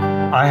open.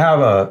 I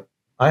have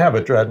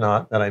a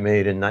Dreadnought that I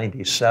made in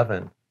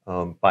 '97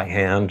 by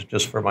hand,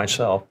 just for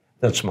myself.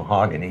 That's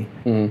mahogany,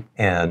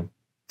 and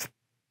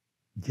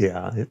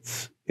yeah,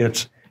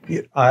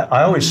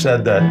 I always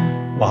said that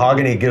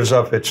mahogany gives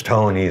up its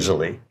tone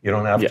easily. You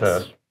don't have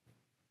to.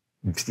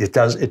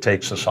 It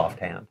takes a soft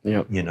hand,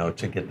 you know,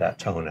 to get that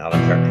tone out of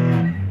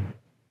there.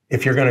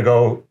 If you're going to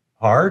go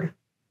hard,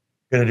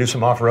 going to do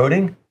some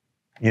off-roading,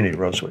 you need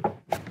rosewood.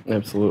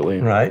 Absolutely.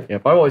 Right.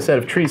 Yep. I've always said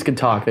if trees could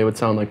talk, they would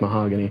sound like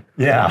mahogany.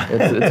 Yeah.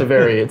 It's a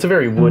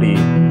very woody,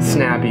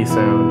 snappy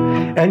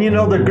sound. And you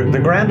know the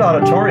Grand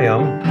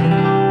Auditorium.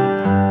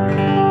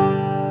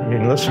 I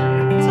mean, listen.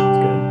 It sounds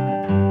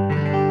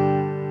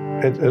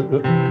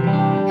good.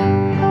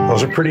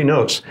 Those are pretty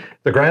notes.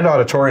 The Grand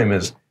Auditorium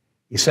is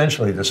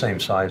essentially the same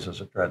size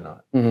as a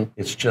Dreadnought.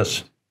 It's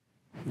just,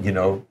 you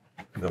know,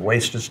 the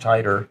waist is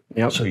tighter,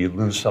 so you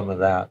lose some of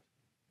that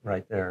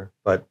right there.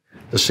 But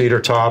the cedar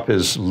top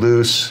is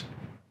loose.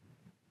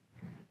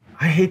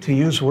 I hate to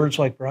use words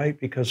like bright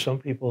because some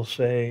people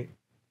say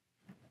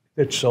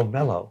it's so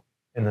mellow,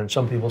 and then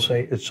some people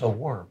say it's so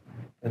warm,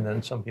 and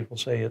then some people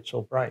say it's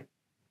so bright.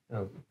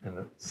 And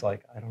it's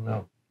like, I don't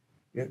know.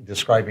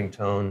 Describing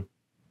tone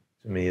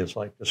to me is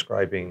like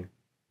describing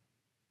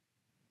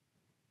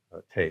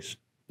taste.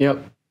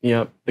 Yep.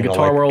 The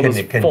guitar world is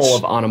full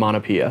of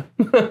onomatopoeia.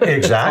 Exactly.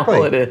 That's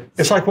all it is.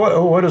 It's like,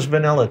 what does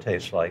vanilla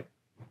taste like?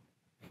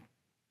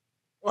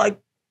 Like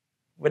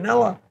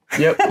vanilla.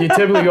 Yep. You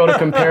typically go to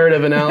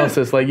comparative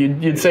analysis. Like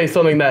you'd say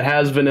something that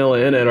has vanilla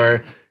in it,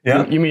 or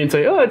you mean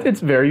say, oh,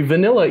 it's very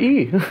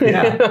vanilla-y.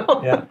 Yeah. You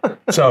know?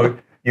 So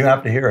you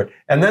have to hear it.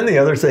 And then the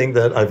other thing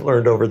that I've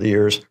learned over the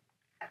years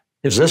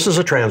is this is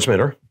a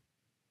transmitter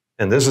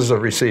and this is a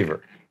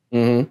receiver.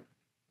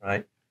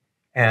 Right?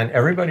 And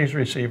everybody's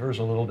receiver is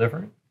a little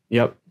different.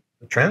 Yep.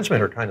 The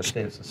transmitter kind of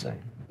stays the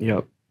same.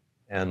 Yep.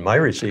 And my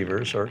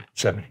receivers are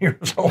 7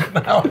 years old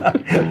now.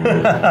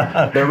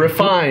 They're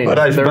refined.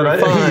 They're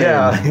refined.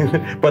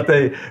 Yeah, but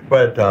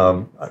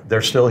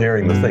they're still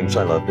hearing the things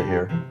I love to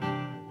hear.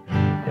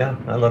 Yeah,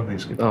 I love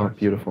these guitars. Oh,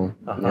 beautiful.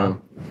 Yeah.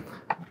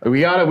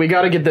 We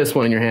gotta get this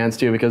one in your hands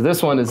too, because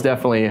this one is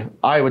definitely,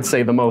 I would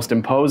say, the most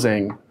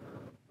imposing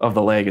of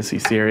the Legacy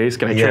series.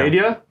 Can I trade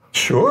you?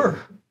 Sure.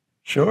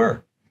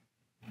 So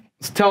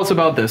tell us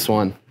about this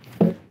one.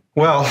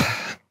 Well,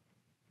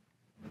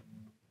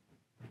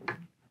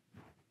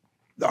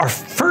 our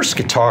first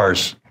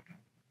guitars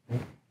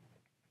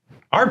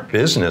Our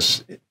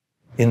business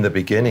in the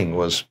beginning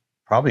was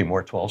probably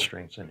more 12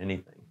 strings than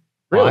anything.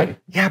 Really? Why?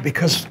 Yeah,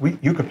 because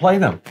you could play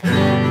them.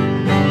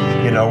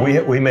 You know,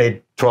 we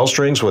made 12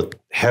 strings with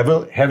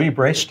heavy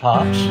brace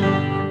tops.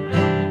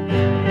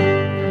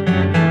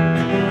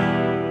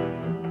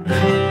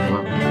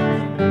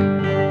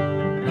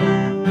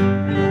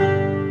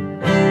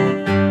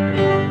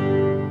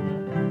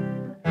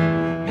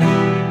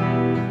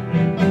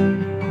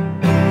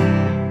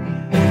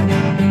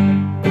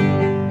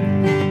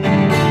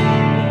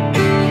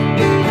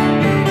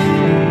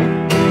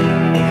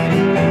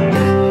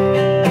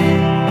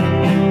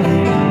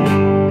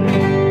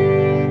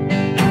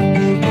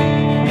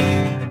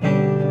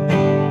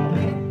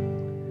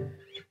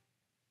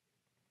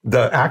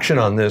 The action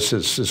on this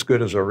is as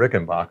good as a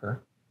Rickenbacker.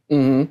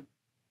 Mm-hmm.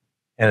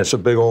 And it's a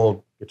big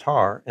old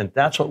guitar. And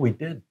that's what we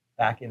did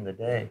back in the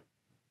day.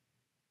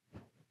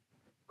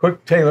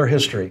 Quick Taylor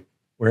history.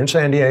 We're in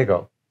San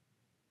Diego.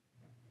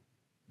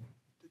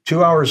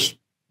 2 hours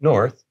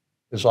north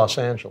is Los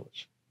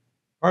Angeles.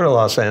 Part of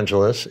Los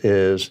Angeles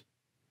is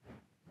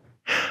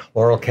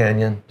Laurel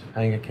Canyon,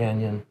 Topanga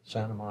Canyon,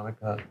 Santa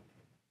Monica.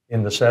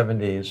 In the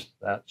 70s,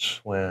 that's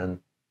when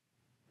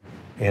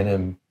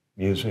A&M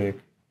Music,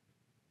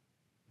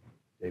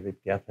 David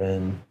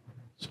Geffen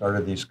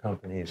started these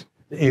companies.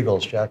 The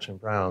Eagles, Jackson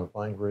Browne,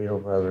 Flying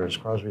Burrito Brothers,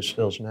 Crosby,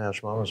 Stills,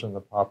 Nash, Mamas and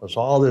the Papas,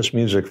 all this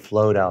music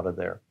flowed out of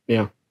there.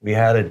 Yeah. We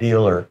had a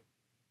dealer,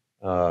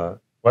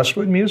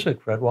 Westwood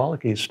Music, Fred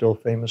Wallace, still a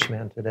famous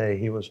man today.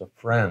 He was a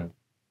friend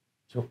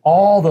to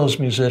all those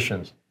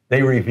musicians.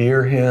 They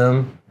revere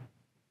him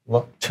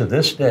to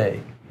this day,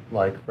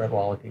 like Fred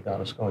Wallace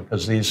got us going,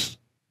 because these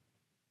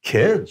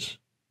kids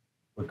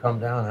would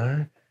come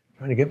down,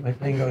 trying to get my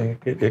thing going.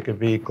 It could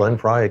be Glenn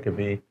Frey, it could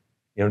be,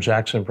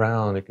 Jackson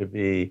Browne, it could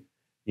be,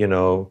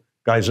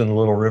 guys in the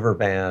Little River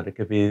Band, it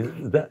could be,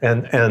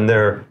 and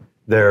they're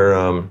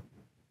I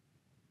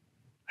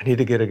need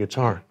to get a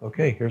guitar.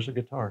 Okay, here's a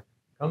guitar.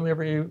 Come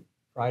every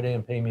Friday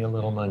and pay me a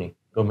little money.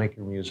 Go make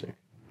your music.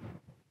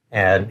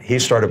 And he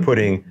started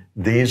putting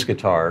these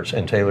guitars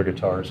and Taylor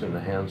guitars in the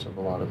hands of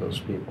a lot of those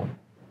people.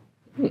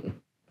 Right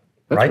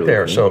really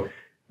there. Cool.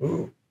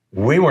 So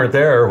we weren't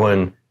there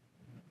when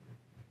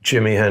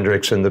Jimi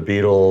Hendrix and the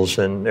Beatles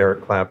and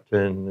Eric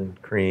Clapton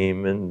and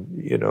Cream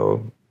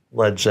and,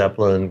 Led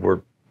Zeppelin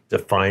were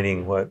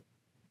defining what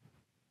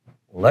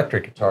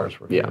electric guitars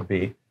were going to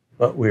be.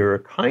 But we were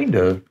kind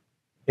of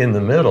in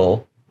the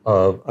middle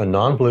of a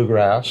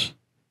non-bluegrass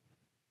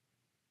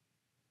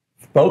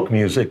folk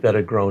music that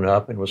had grown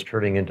up and was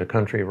turning into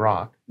country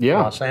rock in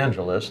Los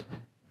Angeles.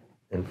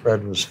 And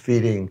Fred was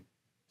feeding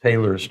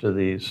Taylors to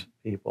these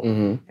people.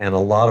 Mm-hmm. And a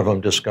lot of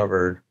them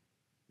discovered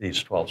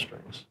these 12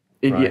 strings.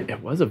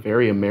 It was a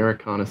very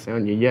Americana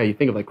sound. Yeah, you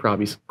think of like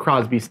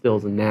Crosby,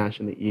 Stills, and Nash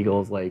and the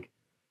Eagles. Like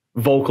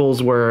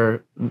vocals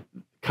were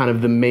kind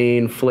of the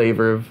main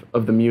flavor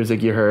of the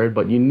music you heard,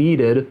 but you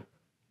needed,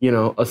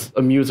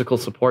 a musical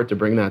support to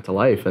bring that to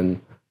life. And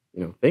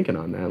thinking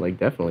on that, like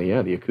definitely,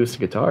 the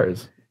acoustic guitar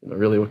is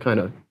really what kind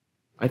of,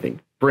 I think,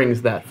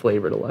 brings that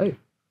flavor to life.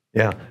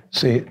 Yeah.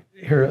 See,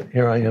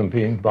 here I am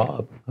being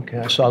Bob. Okay,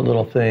 I saw a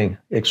little thing.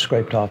 It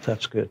scraped off.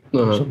 That's good. It's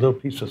a little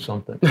piece of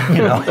something.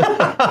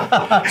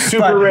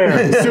 Super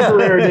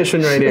rare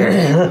edition right here.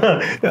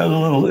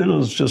 It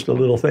was just a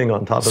little thing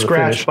on top of the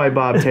finish. Scratched by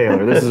Bob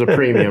Taylor. This is a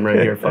premium right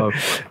here,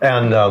 folks.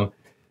 And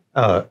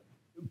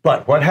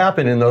but what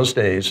happened in those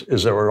days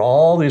is there were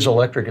all these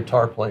electric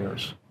guitar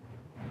players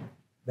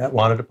that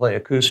wanted to play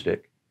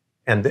acoustic,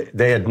 and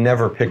they had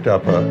never picked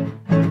up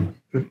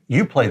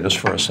you play this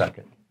for a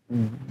second.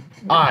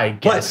 I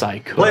guess I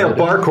could. Play a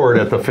bar chord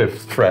at the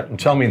 5th fret and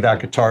tell me that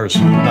guitar's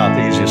not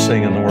the easiest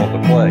thing in the world to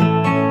play.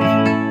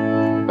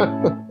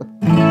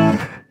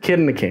 Kid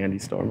in the candy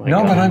store, my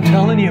God. But I'm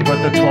telling you,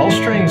 but the 12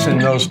 strings in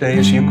those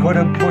days, you could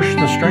have pushed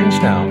the strings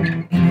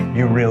down.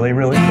 You really,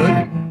 really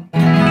could.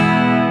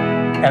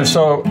 And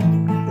so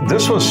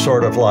this was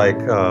sort of like,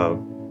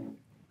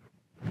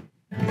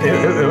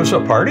 it was a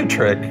party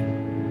trick,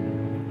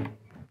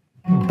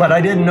 but I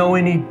didn't know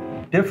any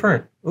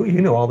different. Oh,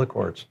 you knew all the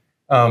chords.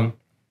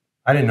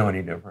 I didn't know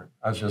any different.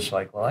 I was just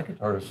like, well, I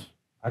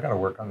got to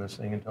work on this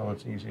thing until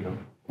it's easy to.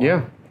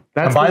 Yeah.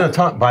 And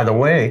by the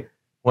way,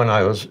 when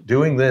I was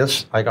doing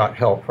this, I got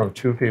help from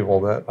two people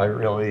that I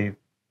really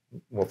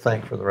will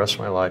thank for the rest of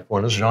my life.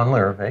 One is Jean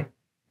Larrivee,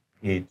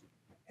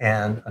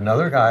 and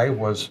another guy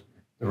was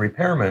the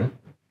repairman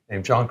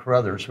named John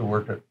Carruthers, who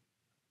worked at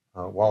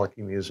Wallace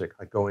Music.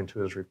 I go into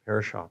his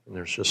repair shop, and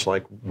there's just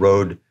like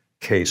road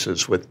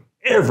cases with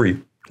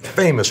every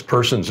famous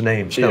person's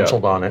name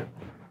stenciled on it.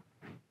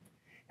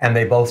 And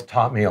they both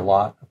taught me a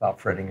lot about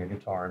fretting a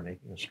guitar and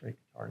making a straight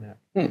guitar neck.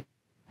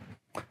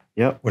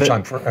 Yep. Which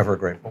I'm forever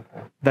grateful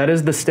for. That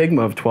is the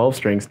stigma of 12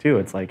 strings too.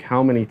 It's like,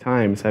 how many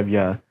times have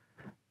you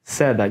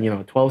said that,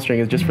 12 string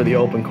is just for the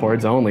open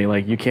chords only,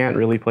 like you can't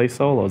really play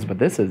solos, but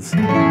this is, oh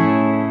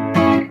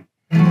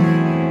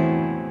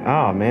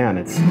man,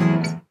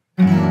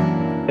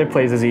 it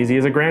plays as easy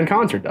as a grand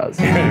concert does.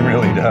 It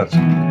really does.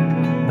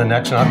 The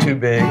neck's not too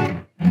big.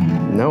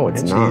 No,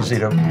 it's not.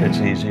 It's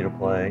easy to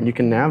play. You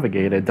can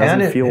navigate it. It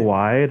doesn't feel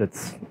wide.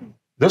 It's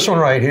this one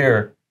right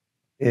here.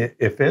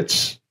 If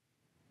this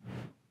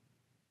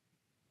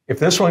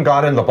one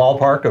got in the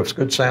ballpark of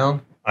good sound,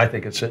 I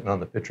think it's sitting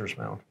on the pitcher's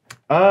mound.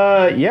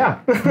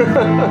 Yeah.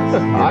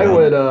 I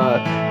would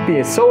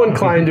be so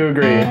inclined to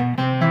agree.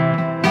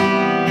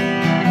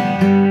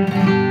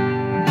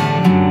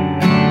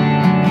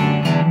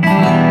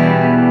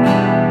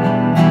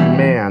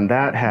 Man,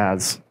 that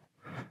has...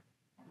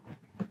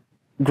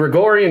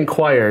 Gregorian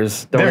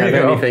choirs don't have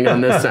anything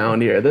on this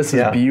sound here. This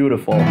is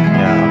beautiful.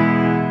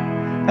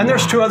 Yeah. And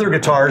there's two other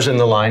guitars in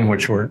the line,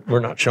 which we're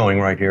not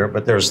showing right here,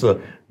 but there's the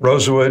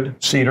rosewood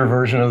cedar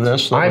version of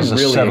this. I'm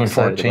really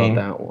excited about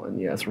that one.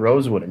 Yes,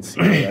 rosewood and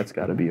cedar. That's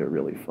got to be a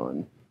really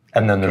fun.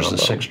 And then there's the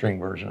 6-string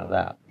version of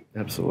that.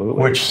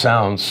 Absolutely. Which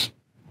sounds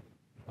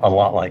a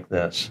lot like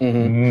this.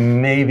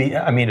 Maybe,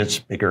 I mean, it's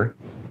bigger.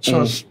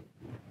 So it's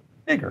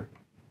bigger.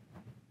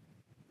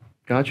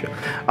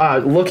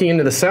 Gotcha. Looking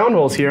into the sound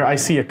holes here, I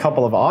see a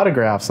couple of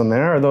autographs in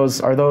there. Are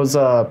those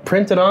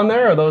printed on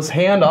there? Are those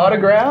hand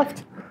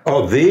autographed?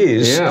 Oh,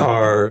 these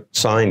are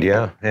signed,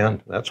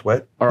 hand. That's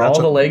wet. Are all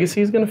the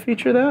legacies going to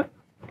feature that?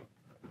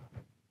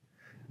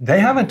 They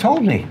haven't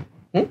told me,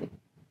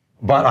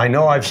 but I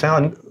know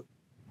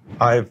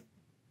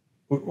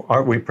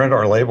we print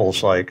our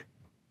labels like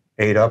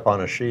 8 up on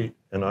a sheet,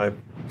 and I've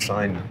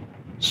signed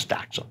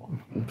stacks of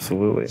them.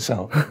 Absolutely.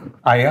 So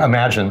I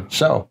imagine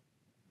so.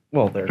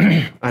 Well, they're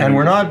and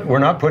we're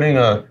not putting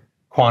a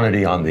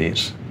quantity on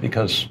these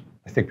because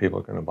I think people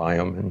are going to buy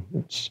them, and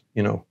it's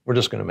we're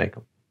just going to make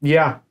them.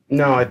 Yeah,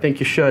 no, I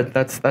think you should.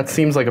 That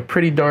seems like a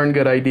pretty darn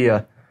good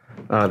idea.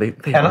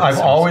 And I've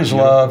always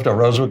loved a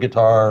rosewood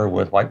guitar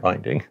with white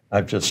binding.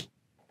 Ever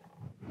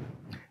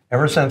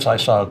since I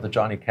saw the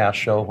Johnny Cash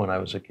show when I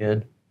was a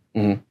kid,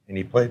 and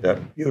he played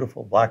that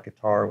beautiful black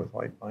guitar with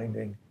white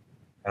binding,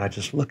 and I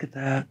just look at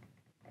that.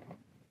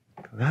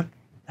 That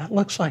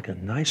looks like a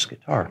nice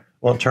guitar.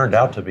 Well, it turned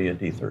out to be a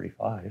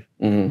D35.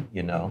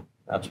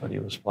 That's what he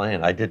was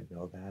playing. I didn't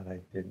know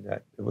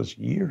that. It was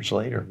years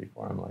later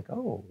before I'm like,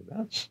 oh,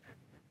 that's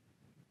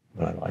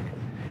what I like it.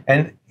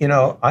 And,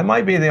 I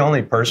might be the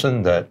only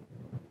person that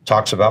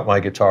talks about my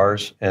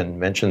guitars and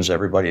mentions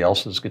everybody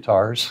else's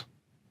guitars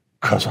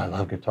because I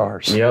love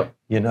guitars. Yep.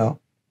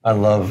 I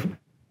love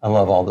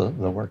all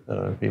the work that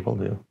other people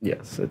do.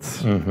 Yes,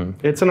 it's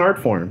an art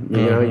form.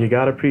 You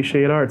got to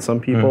appreciate art. Some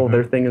people,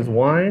 their thing is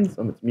wine.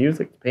 Some it's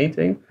music, it's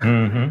painting.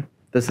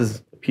 This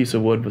is a piece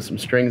of wood with some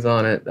strings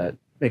on it that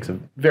makes a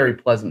very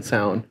pleasant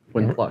sound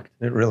when plucked.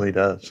 It really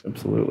does.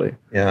 Absolutely.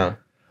 Yeah.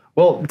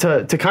 Well,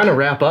 to kind of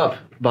wrap up,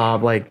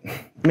 Bob,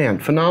 man,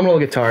 phenomenal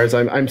guitars.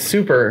 I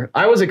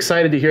was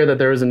excited to hear that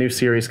there was a new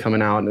series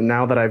coming out, and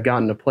now that I've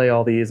gotten to play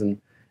all these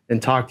and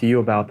talk to you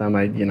about them,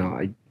 I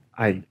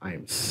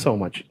am so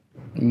much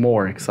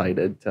more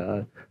excited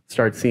to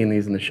start seeing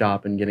these in the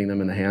shop and getting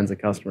them in the hands of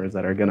customers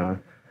that are gonna,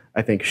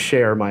 I think,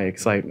 share my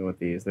excitement with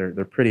these. They're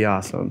pretty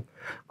awesome.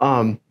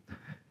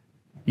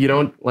 You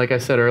don't, like I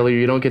said earlier,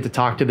 you don't get to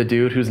talk to the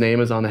dude whose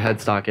name is on the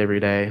headstock every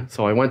day.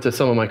 So I went to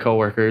some of my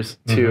coworkers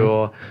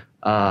to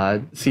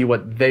see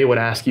what they would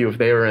ask you if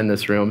they were in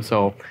this room.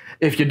 So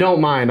if you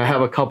don't mind, I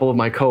have a couple of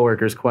my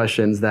coworkers'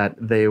 questions that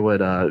they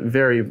would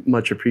very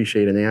much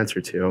appreciate an answer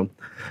to.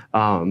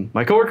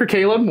 My coworker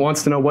Caleb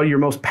wants to know what you're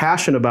most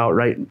passionate about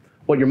right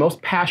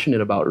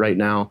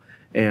now,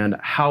 and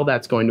how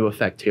that's going to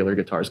affect Taylor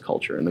Guitars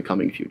culture in the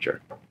coming future.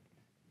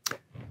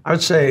 I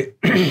would say,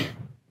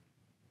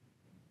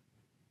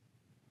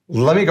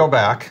 let me go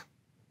back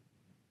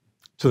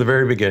to the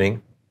very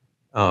beginning.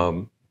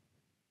 We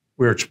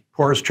were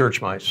poor as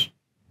church mice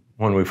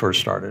when we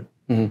first started.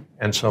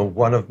 And so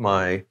one of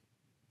my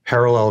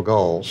parallel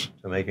goals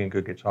to making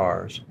good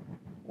guitars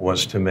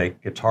was to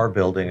make guitar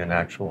building an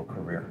actual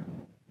career.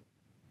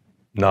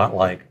 Not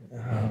like,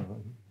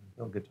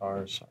 build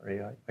guitars,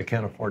 sorry, I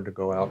can't afford to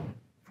go out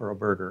for a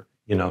burger,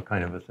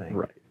 kind of a thing.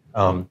 Right.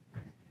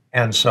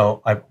 And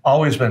so I've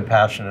always been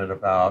passionate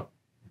about,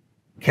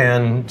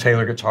 can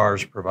Taylor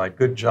Guitars provide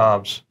good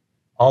jobs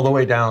all the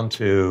way down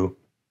to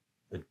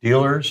the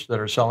dealers that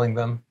are selling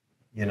them,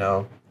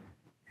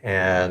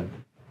 and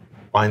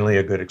finally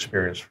a good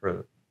experience for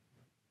the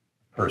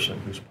person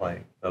who's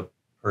playing, the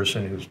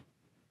person who's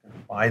going to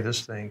buy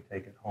this thing,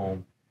 take it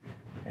home,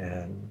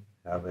 and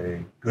have a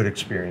good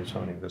experience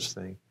owning this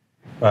thing.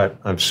 But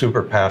I'm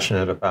super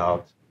passionate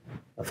about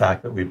the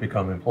fact that we've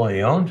become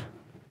employee owned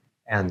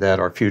and that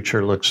our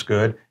future looks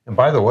good. And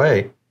by the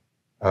way,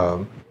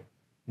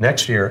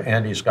 next year,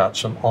 Andy's got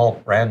some all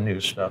brand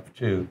new stuff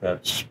too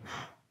that's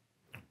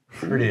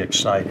pretty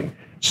exciting.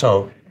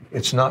 So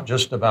it's not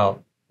just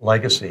about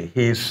legacy.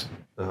 He's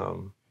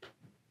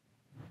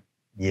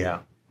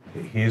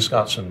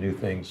got some new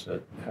things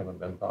that haven't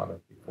been thought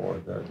of before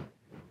that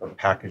are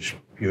packaged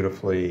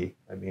beautifully.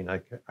 I mean,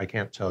 I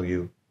can't tell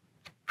you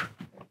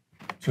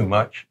too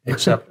much,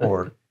 except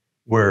for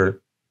where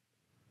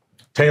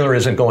Taylor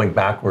isn't going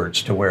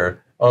backwards to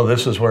where, oh,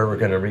 this is where we're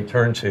going to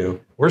return to.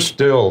 We're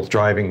still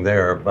driving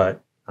there,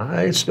 but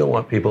I still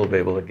want people to be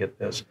able to get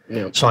this.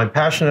 Yeah. So I'm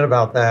passionate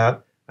about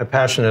that. I'm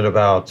passionate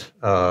about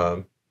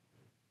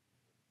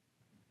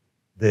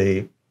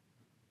the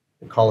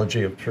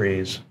ecology of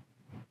trees,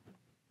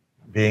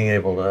 being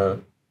able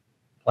to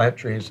plant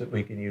trees that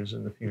we can use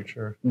in the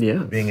future,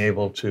 Yeah. being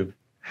able to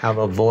have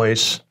a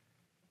voice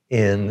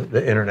in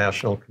the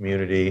international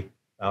community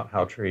about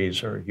how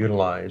trees are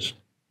utilized.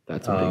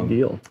 That's a big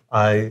deal.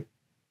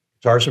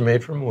 Guitars are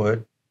made from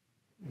wood.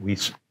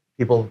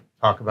 People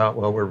talk about,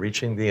 well, we're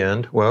reaching the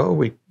end.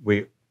 Well,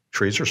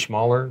 trees are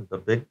smaller, the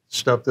big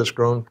stuff that's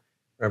grown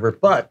forever,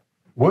 but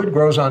wood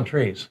grows on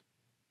trees,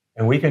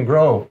 and we can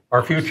grow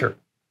our future.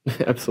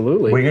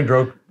 Absolutely. We can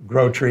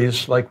grow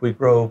trees like we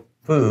grow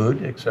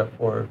food, except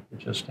for it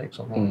just takes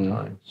a long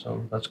time.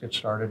 So let's get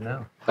started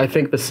now. I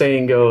think the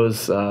saying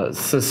goes,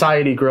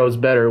 society grows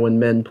better when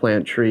men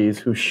plant trees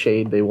whose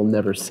shade they will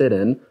never sit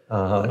in.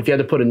 If you had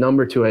to put a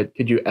number to it,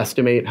 could you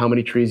estimate how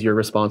many trees you're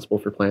responsible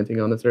for planting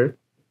on this earth?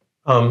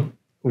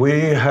 We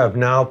have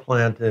now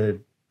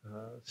planted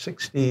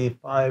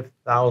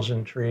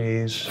 65,000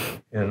 trees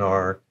in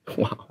our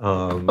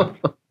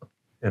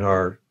in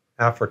our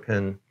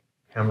African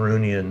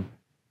Cameroonian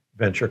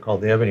venture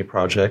called the Ebony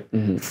Project.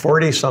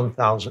 40-some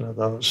thousand of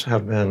those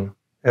have been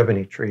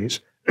ebony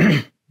trees.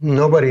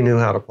 Nobody knew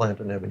how to plant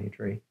an ebony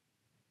tree.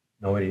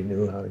 Nobody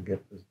knew how to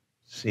get the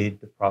seed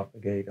to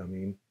propagate. I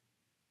mean,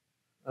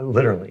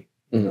 literally,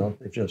 you know,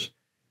 it just,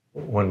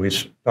 when we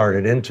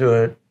started into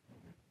it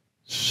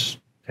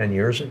 10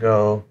 years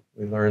ago,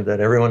 we learned that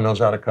everyone knows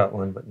how to cut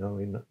one, but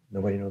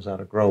nobody knows how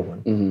to grow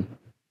one.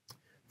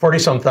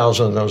 40-some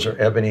thousand of those are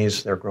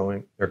ebonies.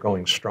 They're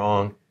going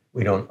strong.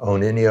 We don't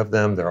own any of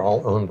them. They're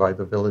all owned by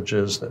the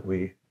villages that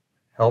we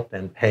helped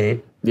and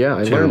paid to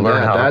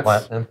learn how to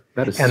plant them.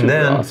 That is and super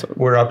then awesome.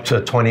 we're up to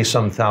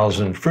 20-some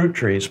thousand fruit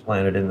trees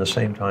planted in the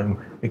same time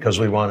because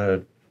we want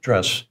to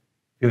address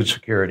food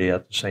security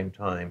at the same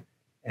time.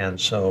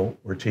 And so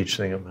we're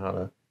teaching them how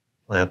to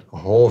plant a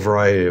whole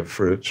variety of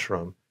fruits,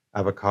 from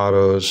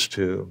avocados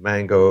to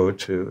mango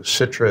to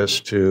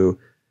citrus to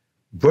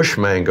bush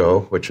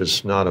mango, which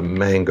is not a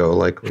mango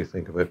like we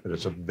think of it, but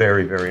it's a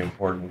very, very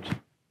important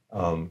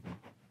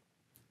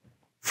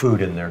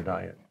food in their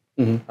diet.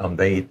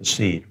 They eat the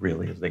seed,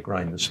 really, as they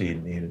grind the seed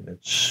and eat it.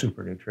 It's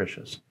super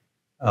nutritious.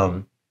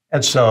 And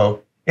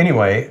so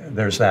anyway,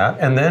 there's that.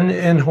 And then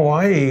in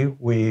Hawaii,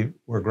 we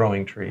were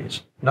growing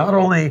trees, not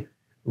only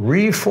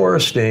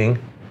reforesting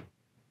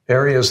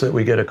areas that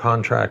we get a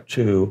contract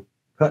to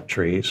cut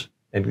trees,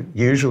 and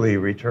usually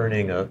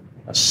returning a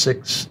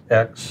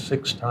 6x,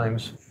 6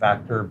 times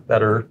factor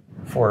better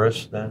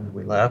forest than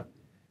we left,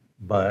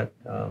 but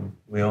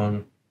we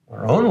own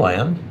our own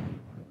land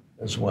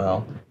as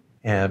well,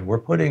 and we're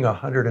putting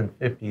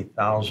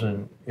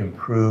 150,000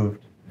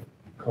 improved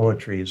koa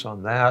trees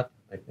on that.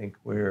 I think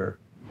we're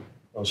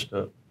close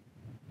to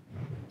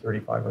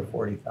 35 or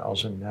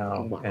 40,000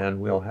 now, and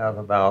we'll have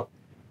about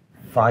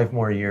 5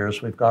 more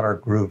years. We've got our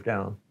groove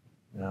down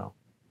now,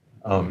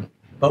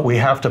 but we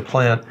have to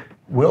plant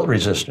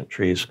wilt-resistant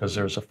trees because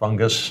there's a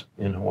fungus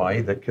in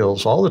Hawaii that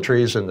kills all the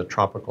trees in the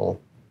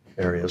tropical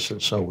areas, and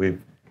so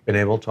we've been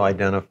able to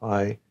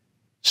identify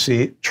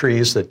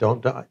trees that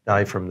don't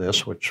die from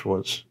this,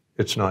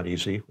 it's not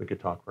easy. We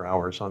could talk for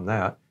hours on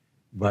that,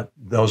 but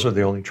those are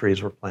the only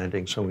trees we're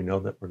planting, so we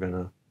know that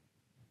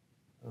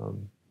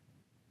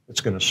it's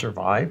going to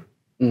survive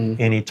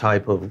any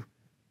type of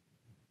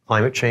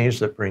climate change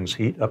that brings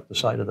heat up the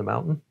side of the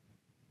mountain.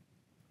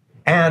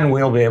 And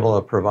we'll be able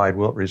to provide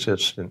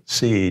wilt-resistant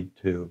seed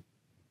to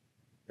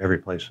every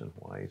place in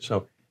Hawaii.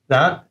 So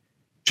that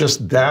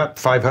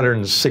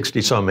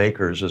 560-some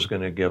acres is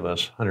going to give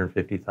us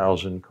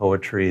 150,000 koa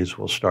trees.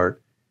 We'll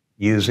start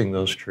using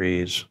those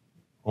trees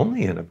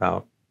only in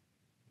about,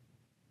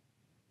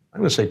 I'm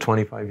going to say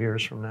 25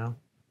 years from now.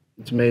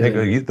 It's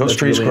amazing. Those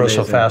trees grow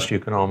so fast you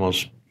can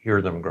almost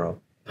hear them grow.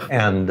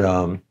 And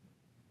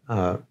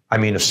I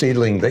mean, a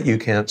seedling that you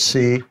can't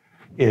see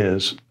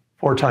is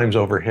 4 times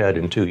overhead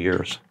in 2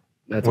 years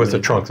with a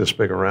trunk this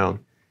big around.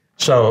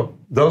 So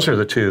those are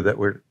the 2 that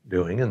we're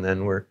doing. And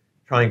then we're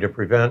trying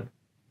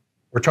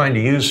to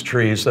use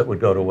trees that would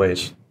go to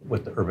waste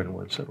with the urban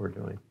woods that we're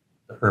doing.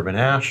 The urban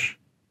ash,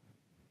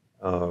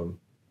 the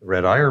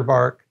red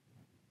ironbark.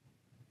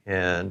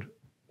 And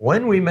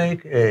when we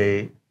make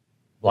a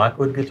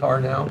blackwood guitar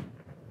now,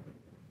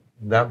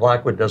 that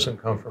blackwood doesn't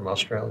come from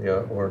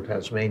Australia or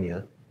Tasmania.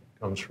 It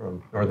comes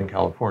from Northern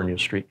California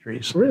street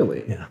trees.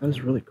 Really? Yeah. That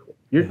is really cool.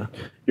 You're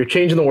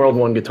changing the world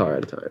one guitar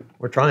at a time.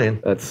 We're trying.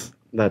 That's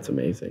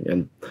amazing.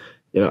 And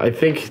I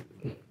think,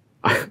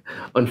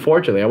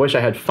 unfortunately, I wish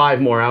I had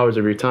 5 more hours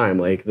of your time.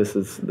 Like, this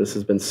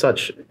has been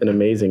such an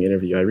amazing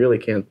interview. I really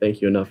can't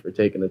thank you enough for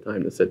taking the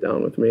time to sit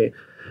down with me.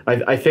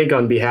 I think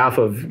on behalf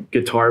of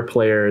guitar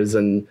players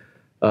and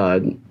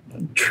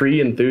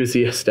tree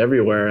enthusiasts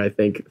everywhere, I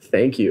think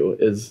thank you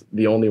is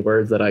the only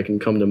words that I can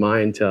come to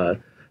mind to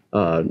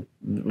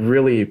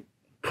really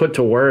put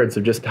to words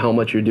of just how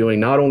much you're doing,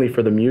 not only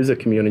for the music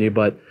community,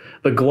 but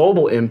the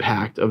global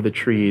impact of the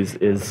trees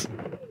is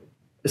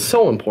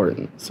so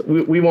important. So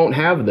we won't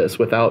have this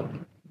without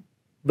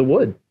the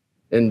wood.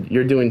 and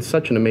you're doing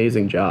such an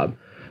amazing job.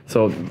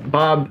 So,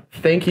 Bob,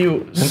 thank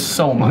you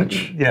so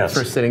much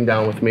for sitting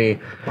down with me.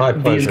 My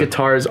pleasure. These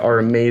guitars are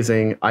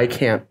amazing. I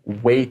can't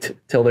wait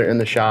till they're in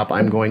the shop.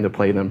 I'm going to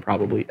play them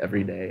probably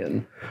every day,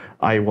 and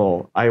I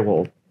will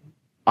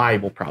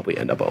probably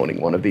end up owning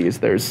one of these.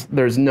 There's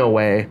no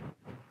way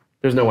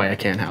I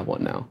can't have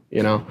one now,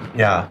 you know?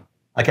 Yeah.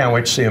 I can't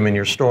wait to see them in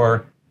your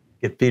store,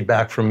 get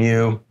feedback from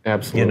you.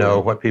 Absolutely. You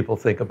know, what people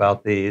think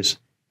about these.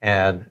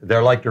 And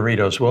they're like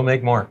Doritos. We'll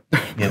make more,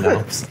 you know?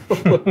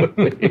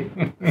 Absolutely.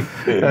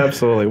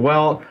 Absolutely.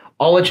 Well,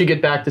 I'll let you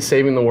get back to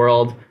saving the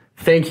world.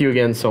 Thank you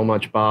again so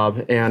much,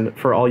 Bob. And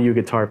for all you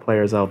guitar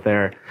players out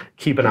there,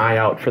 keep an eye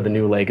out for the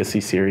new Legacy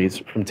series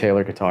from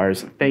Taylor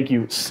Guitars. Thank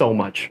you so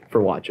much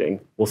for watching.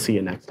 We'll see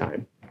you next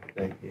time.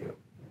 Thank you.